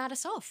like to start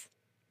us off.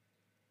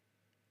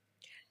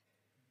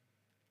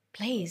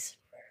 Please.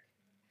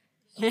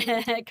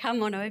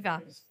 Come on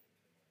over.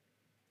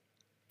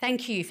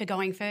 Thank you for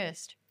going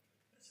first.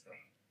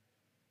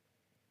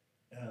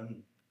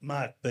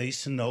 Mark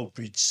Beeson, Old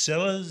Bridge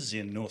Cellars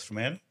in North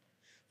Fremantle.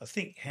 I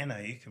think,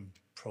 Hannah, you can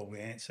probably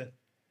answer.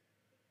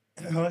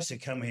 I used to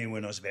come here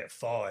when I was about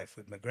 5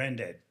 with my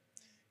granddad.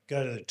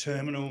 Go to the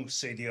terminal,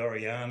 see the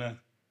Oriana,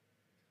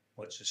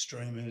 watch the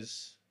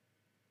streamers.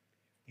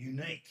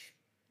 Unique.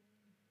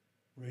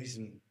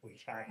 Reason we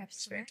came.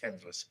 It's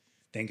fantabulous.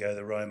 Then go to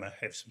the Roma,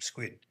 have some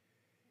squid.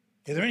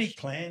 Are there any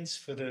plans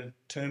for the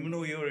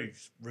terminal? You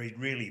always read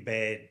really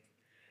bad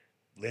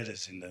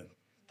letters in the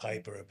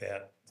paper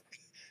about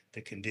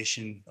the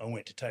condition. I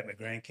went to take my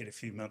grandkid a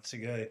few months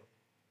ago,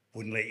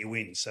 wouldn't let you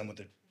in. Some of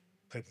the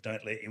people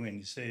don't let you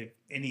in. Is there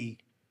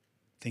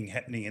anything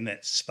happening in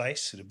that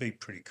space? It'd be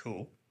pretty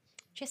cool.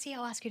 Jessie,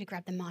 I'll ask you to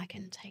grab the mic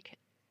and take it.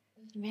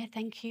 Mayor,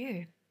 thank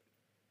you.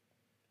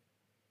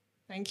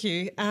 Thank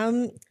you.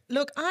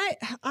 Look,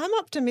 I'm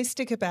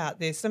optimistic about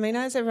this. I mean,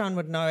 as everyone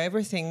would know,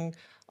 everything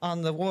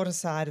on the water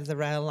side of the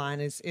rail line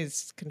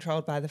is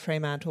controlled by the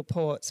Fremantle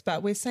ports,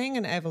 but we're seeing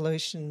an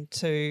evolution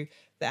to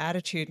the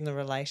attitude and the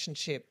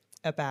relationship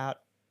about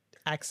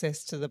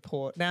access to the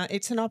port. Now,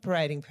 it's an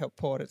operating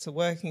port. It's a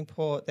working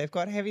port. They've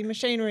got heavy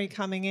machinery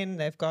coming in.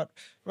 They've got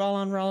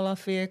roll-on,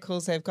 roll-off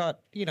vehicles. They've got,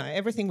 you know,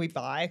 everything we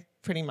buy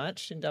pretty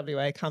much in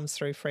WA comes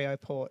through Freo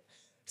Port.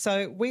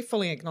 So we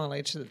fully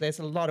acknowledge that there's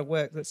a lot of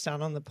work that's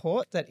done on the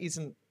port that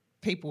isn't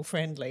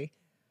people-friendly.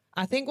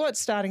 I think what's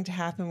starting to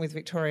happen with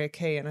Victoria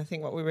Quay, and I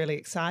think what we're really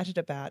excited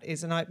about,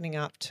 is an opening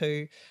up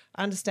to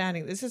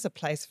understanding this is a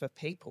place for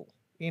people,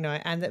 you know,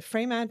 and that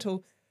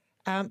Fremantle,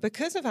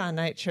 because of our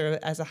nature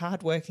as a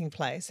hard-working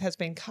place, has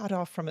been cut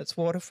off from its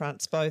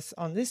waterfronts, both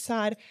on this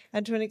side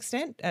and to an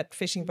extent at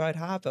Fishing Boat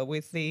Harbour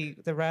with the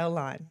rail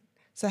line.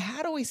 So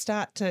how do we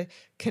start to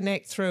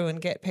connect through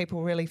and get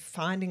people really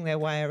finding their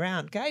way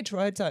around? Gauge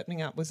Roads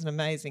opening up was an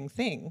amazing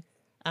thing.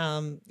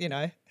 You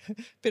know,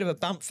 bit of a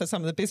bump for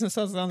some of the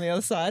businesses on the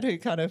other side who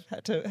kind of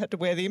had to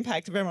wear the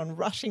impact of everyone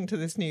rushing to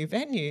this new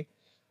venue.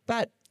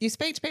 But you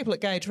speak to people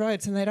at Gauge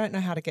Roads and they don't know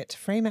how to get to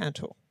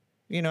Fremantle,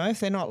 you know, if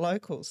they're not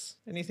locals.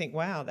 And you think,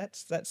 wow,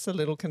 that's a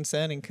little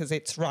concerning because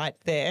it's right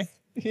there,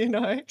 you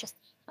know.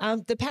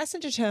 The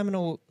passenger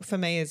terminal for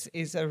me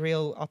is a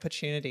real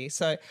opportunity.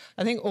 So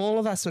I think all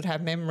of us would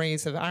have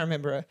memories of, I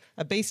remember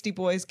a Beastie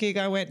Boys gig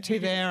I went to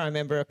there. I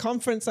remember a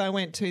conference I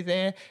went to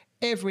there.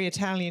 Every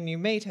Italian you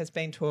meet has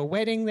been to a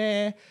wedding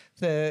there.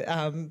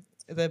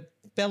 The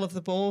bell of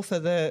the ball for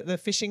the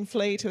fishing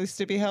fleet was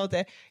to be held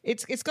there.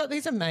 It's got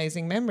these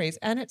amazing memories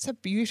and it's a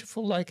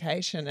beautiful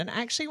location. And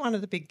actually one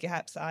of the big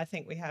gaps I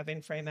think we have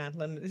in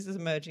Fremantle, and this is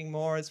emerging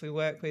more as we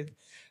work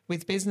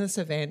with business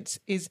events,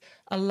 is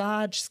a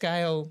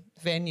large-scale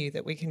venue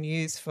that we can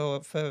use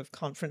for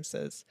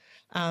conferences.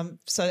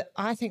 So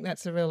I think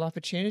that's a real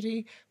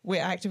opportunity.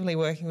 We're actively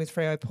working with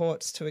Freo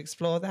Ports to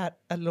explore that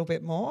a little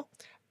bit more.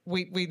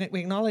 We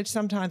acknowledge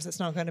sometimes it's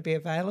not going to be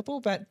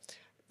available, but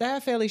they are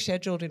fairly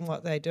scheduled in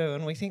what they do,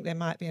 and we think there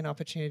might be an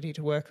opportunity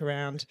to work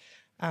around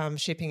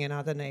shipping and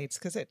other needs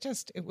because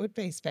it would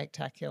be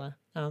spectacular.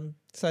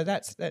 So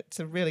that's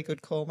a really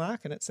good call,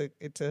 Mark, and it's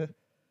a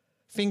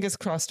fingers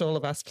crossed all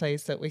of us,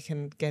 please, that we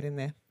can get in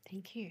there.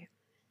 Thank you.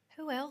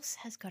 Who else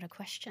has got a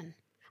question?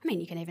 I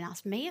mean, you can even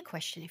ask me a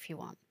question if you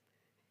want.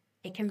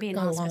 It can be an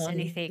ask us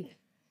anything.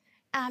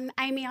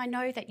 Amy, I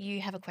know that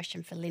you have a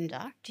question for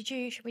Linda.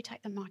 Should we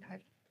take the mic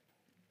over?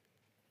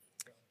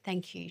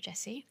 Thank you,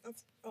 Jessie.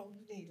 I'll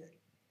need it.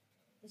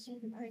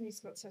 Amy's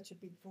got such a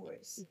big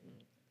voice.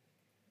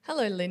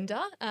 Hello,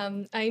 Linda.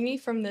 Amy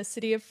from the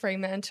City of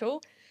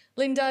Fremantle.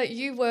 Linda,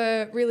 you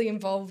were really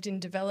involved in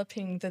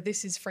developing the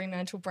This is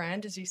Fremantle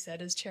brand, as you said,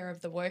 as chair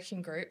of the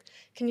working group.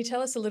 Can you tell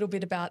us a little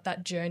bit about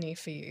that journey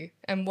for you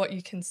and what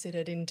you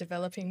considered in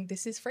developing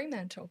This is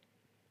Fremantle?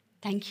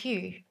 Thank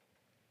you.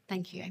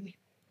 Thank you, Amy.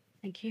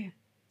 Thank you.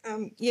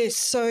 Yes,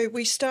 so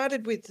we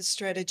started with the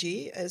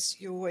strategy, as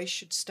you always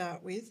should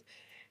start with,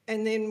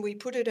 and then we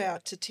put it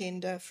out to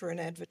tender for an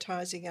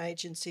advertising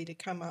agency to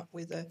come up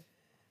with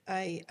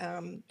a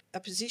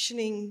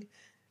positioning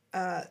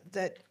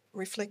that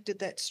reflected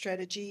that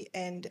strategy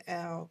and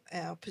our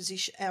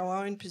position, our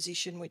own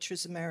position, which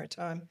was a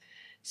maritime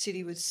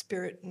city with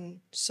spirit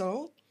and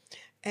soul,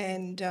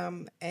 and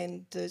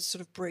the sort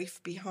of brief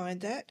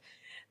behind that.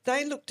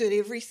 They looked at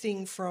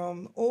everything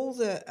from all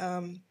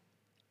the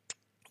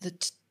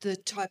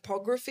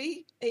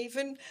typography,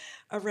 even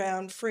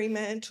around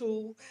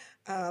Fremantle,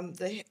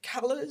 the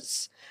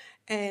colours,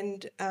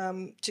 and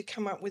to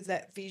come up with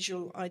that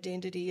visual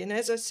identity. And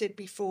as I said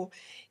before,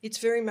 it's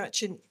very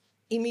much an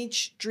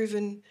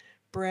image-driven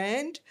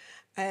brand,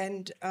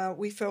 and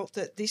we felt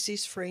that This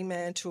is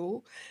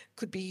Fremantle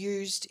could be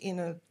used in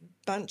a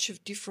bunch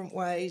of different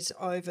ways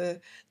over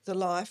the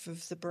life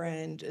of the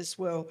brand as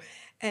well.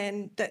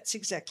 And that's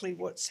exactly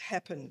what's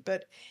happened.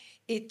 But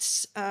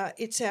it's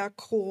our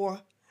core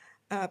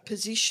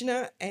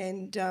positioner,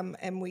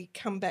 and we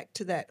come back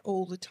to that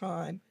all the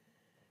time.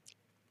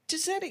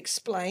 Does that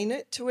explain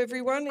it to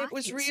everyone? It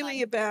was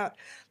really about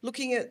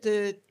looking at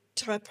the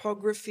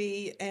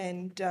typography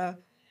and the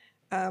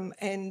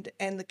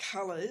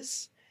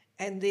colours,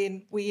 and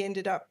then we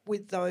ended up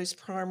with those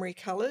primary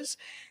colours.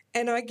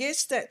 And I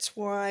guess that's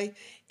why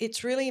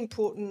it's really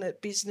important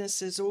that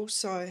businesses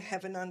also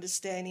have an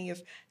understanding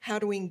of how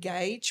to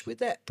engage with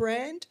that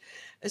brand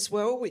as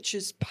well, which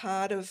is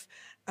part of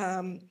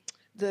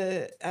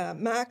the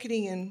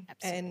marketing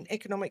and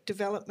economic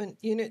development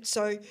unit,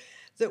 so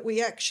that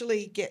we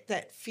actually get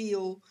that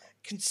feel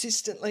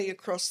consistently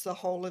across the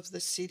whole of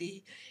the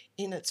city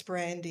in its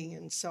branding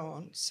and so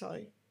on.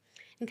 So,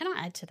 and can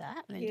I add to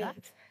that, Linda? Yeah.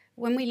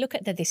 When we look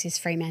at the This is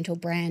Fremantle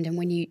brand, and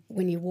when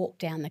you walk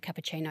down the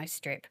cappuccino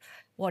strip,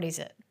 what is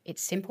it?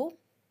 It's simple,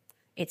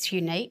 it's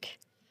unique,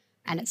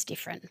 and it's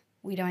different.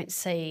 We don't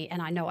see,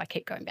 and I know I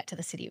keep going back to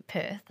the City of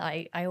Perth.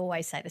 I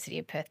always say the City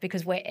of Perth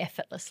because we're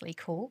effortlessly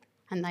cool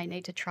and they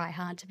need to try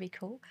hard to be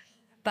cool.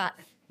 But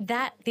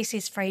that This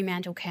is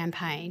Fremantle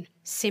campaign,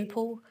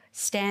 simple,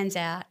 stands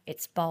out,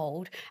 it's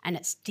bold, and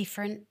it's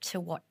different to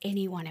what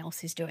anyone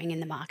else is doing in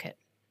the market.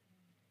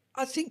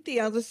 I think the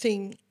other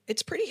thing,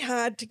 it's pretty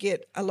hard to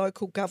get a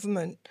local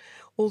government,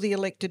 all the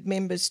elected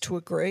members to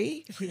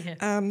agree. Yeah.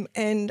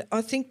 And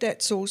I think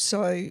that's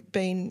also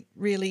been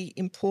really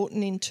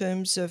important in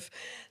terms of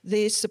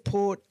their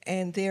support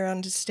and their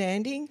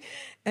understanding.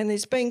 And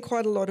there's been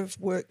quite a lot of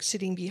work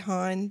sitting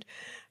behind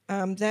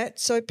that.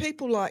 So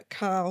people like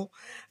Carl,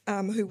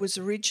 who was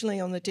originally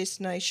on the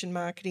Destination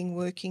Marketing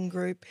Working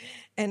Group,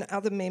 and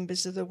other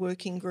members of the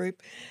working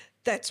group,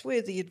 that's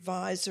where the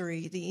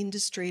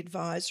industry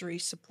advisory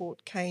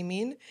support came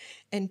in,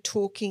 and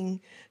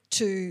talking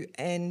to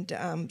and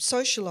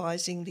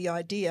socialising the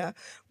idea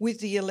with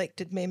the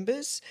elected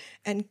members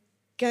and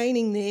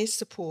gaining their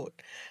support.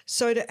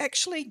 So to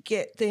actually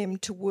get them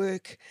to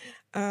work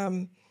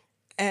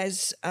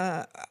as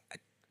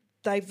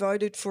they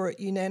voted for it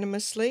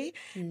unanimously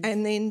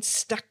and then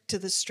stuck to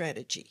the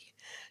strategy.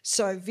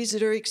 So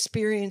visitor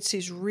experience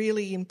is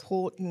really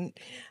important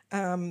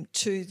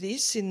to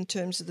this in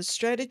terms of the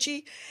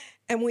strategy,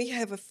 and we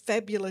have a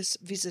fabulous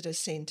visitor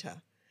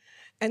centre.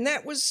 And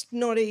that was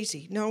not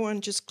easy. No one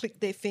just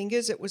clicked their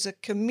fingers. It was a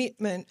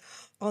commitment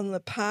on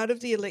the part of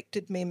the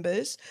elected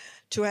members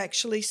to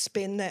actually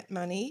spend that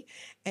money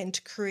and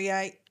to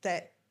create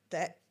that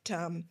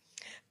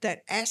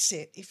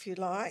asset, if you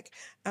like,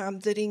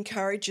 that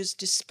encourages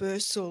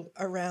dispersal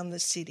around the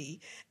city.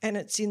 And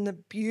it's in the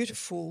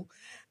beautiful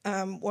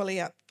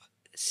Walliup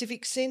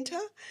Civic Centre,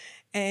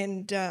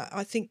 and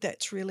I think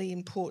that's really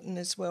important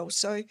as well.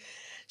 So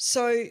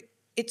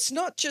it's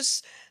not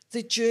just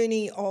the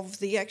journey of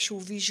the actual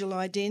visual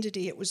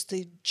identity, it was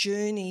the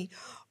journey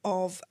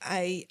of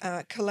a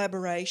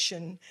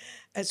collaboration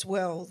as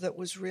well that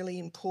was really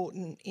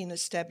important in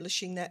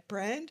establishing that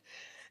brand.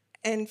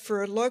 And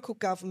for a local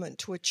government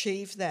to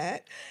achieve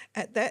that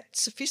at that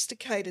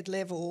sophisticated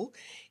level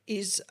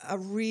is a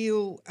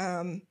real,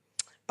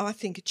 I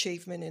think,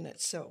 achievement in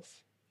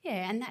itself.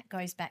 Yeah, and that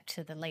goes back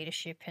to the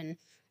leadership and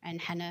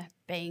Hannah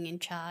being in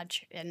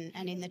charge and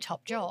in the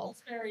top job.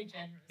 It's very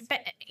generous.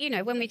 But,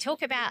 when we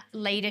talk about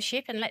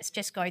leadership, and let's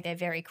just go there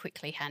very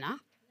quickly, Hannah,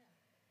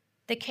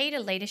 the key to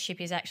leadership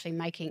is actually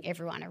making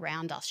everyone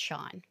around us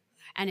shine.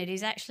 And it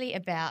is actually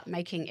about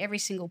making every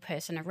single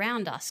person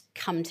around us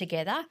come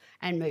together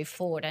and move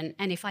forward.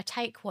 And if I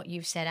take what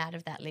you've said out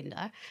of that,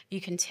 Linda,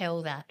 you can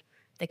tell that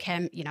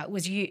it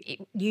was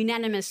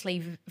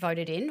unanimously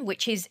voted in,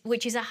 which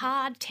is a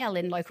hard tell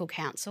in local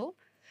council.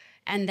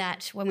 And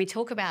that when we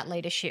talk about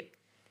leadership,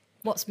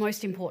 what's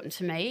most important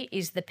to me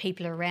is the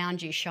people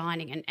around you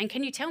shining. And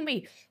can you tell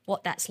me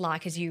what that's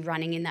like as you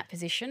running in that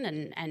position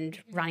and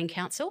running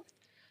council?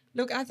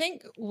 Look, I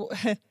think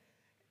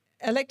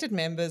elected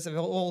members of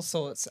all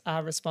sorts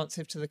are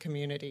responsive to the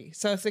community.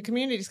 So if the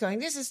community is going,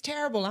 this is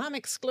terrible, I'm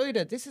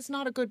excluded, this is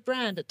not a good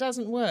brand, it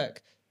doesn't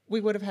work, we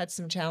would have had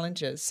some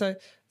challenges. So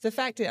the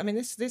fact is, I mean,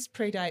 this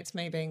predates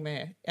me being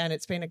mayor, and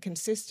it's been a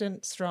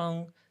consistent,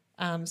 strong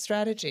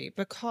strategy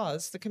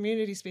because the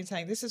community's been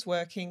saying this is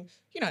working.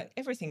 You know,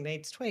 everything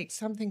needs tweaks.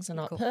 Some things are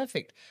not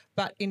perfect.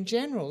 But in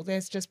general,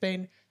 there's just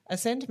been a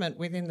sentiment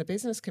within the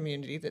business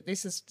community that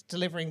this is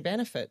delivering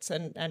benefits,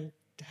 and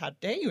how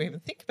dare you even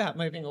think about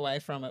moving away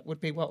from it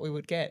would be what we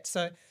would get.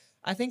 So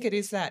I think it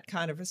is that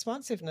kind of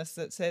responsiveness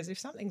that says if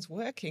something's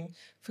working,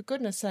 for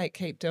goodness sake,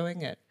 keep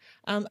doing it.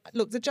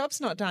 Look, the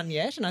job's not done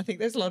yet, and I think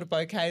there's a lot of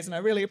bouquets, and I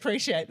really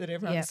appreciate that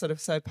everyone's sort of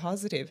so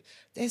positive.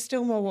 There's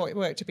still more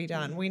work to be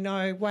done. We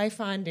know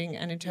wayfinding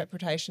and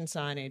interpretation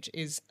signage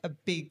is a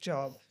big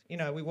job. You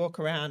know, we walk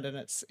around and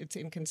it's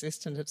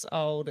inconsistent, it's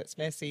old, it's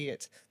messy,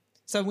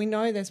 so we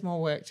know there's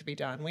more work to be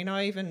done. We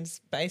know even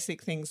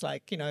basic things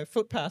like, you know,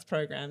 footpath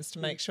programs to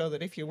make sure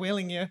that if you're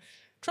wheeling your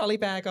trolley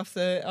bag off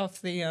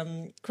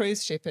the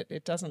cruise ship,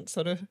 it doesn't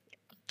sort of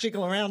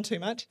jiggle around too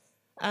much.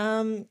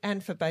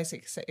 And for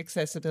basic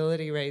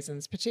accessibility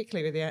reasons,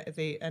 particularly with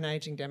an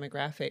ageing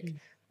demographic.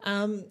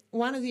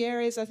 One of the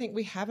areas I think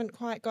we haven't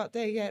quite got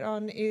there yet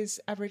on is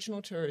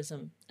Aboriginal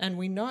tourism. And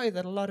we know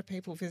that a lot of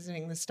people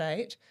visiting the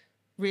state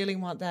really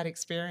want that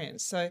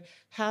experience. So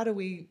how do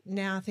we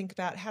now think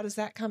about how does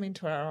that come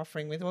into our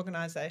offering with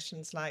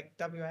organisations like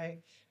WA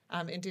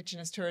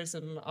Indigenous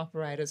tourism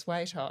operators,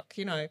 WATOC?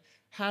 You know,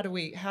 how do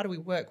we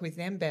work with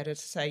them better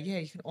to say, yeah,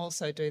 you can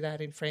also do that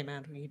in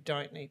Fremantle. You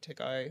don't need to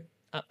go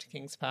up to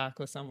Kings Park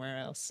or somewhere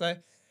else. So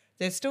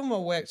there's still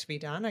more work to be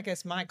done. I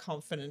guess my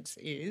confidence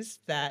is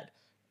that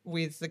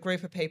with the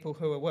group of people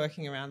who are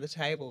working around the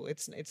table,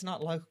 it's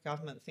not local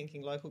government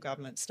thinking local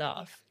government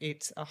stuff.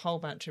 It's a whole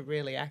bunch of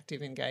really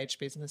active, engaged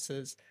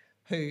businesses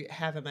who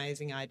have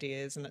amazing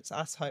ideas, and it's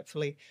us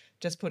hopefully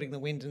just putting the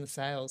wind in the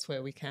sails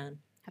where we can.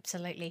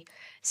 Absolutely.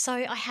 So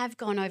I have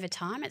gone over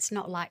time. It's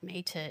not like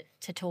me to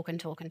talk and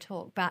talk and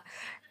talk, but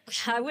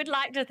I would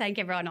like to thank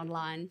everyone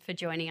online for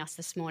joining us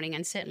this morning,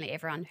 and certainly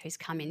everyone who's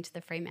come into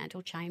the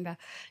Fremantle Chamber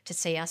to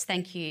see us.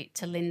 Thank you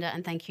to Linda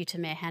and thank you to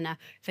Mayor Hannah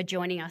for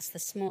joining us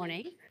this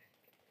morning.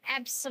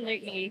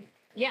 Absolutely.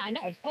 Yeah, I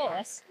know, of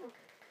course.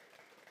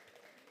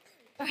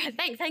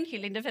 Thank you,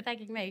 Linda, for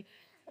thanking me.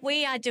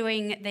 We are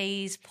doing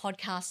these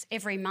podcasts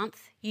every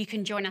month. You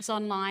can join us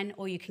online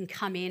or you can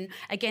come in.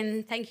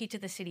 Again, thank you to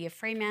the City of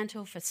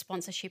Fremantle for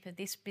sponsorship of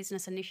this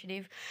business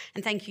initiative,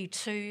 and thank you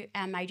to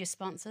our major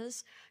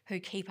sponsors who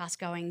keep us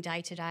going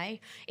day to day.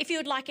 If you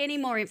would like any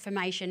more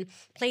information,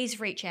 please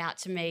reach out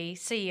to me,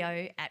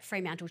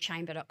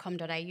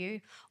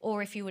 ceo@fremantlechamber.com.au,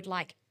 or if you would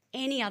like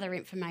any other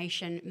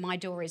information, my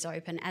door is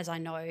open, as I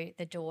know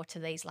the door to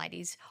these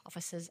ladies'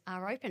 offices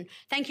are open.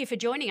 Thank you for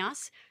joining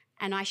us,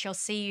 and I shall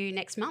see you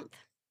next month.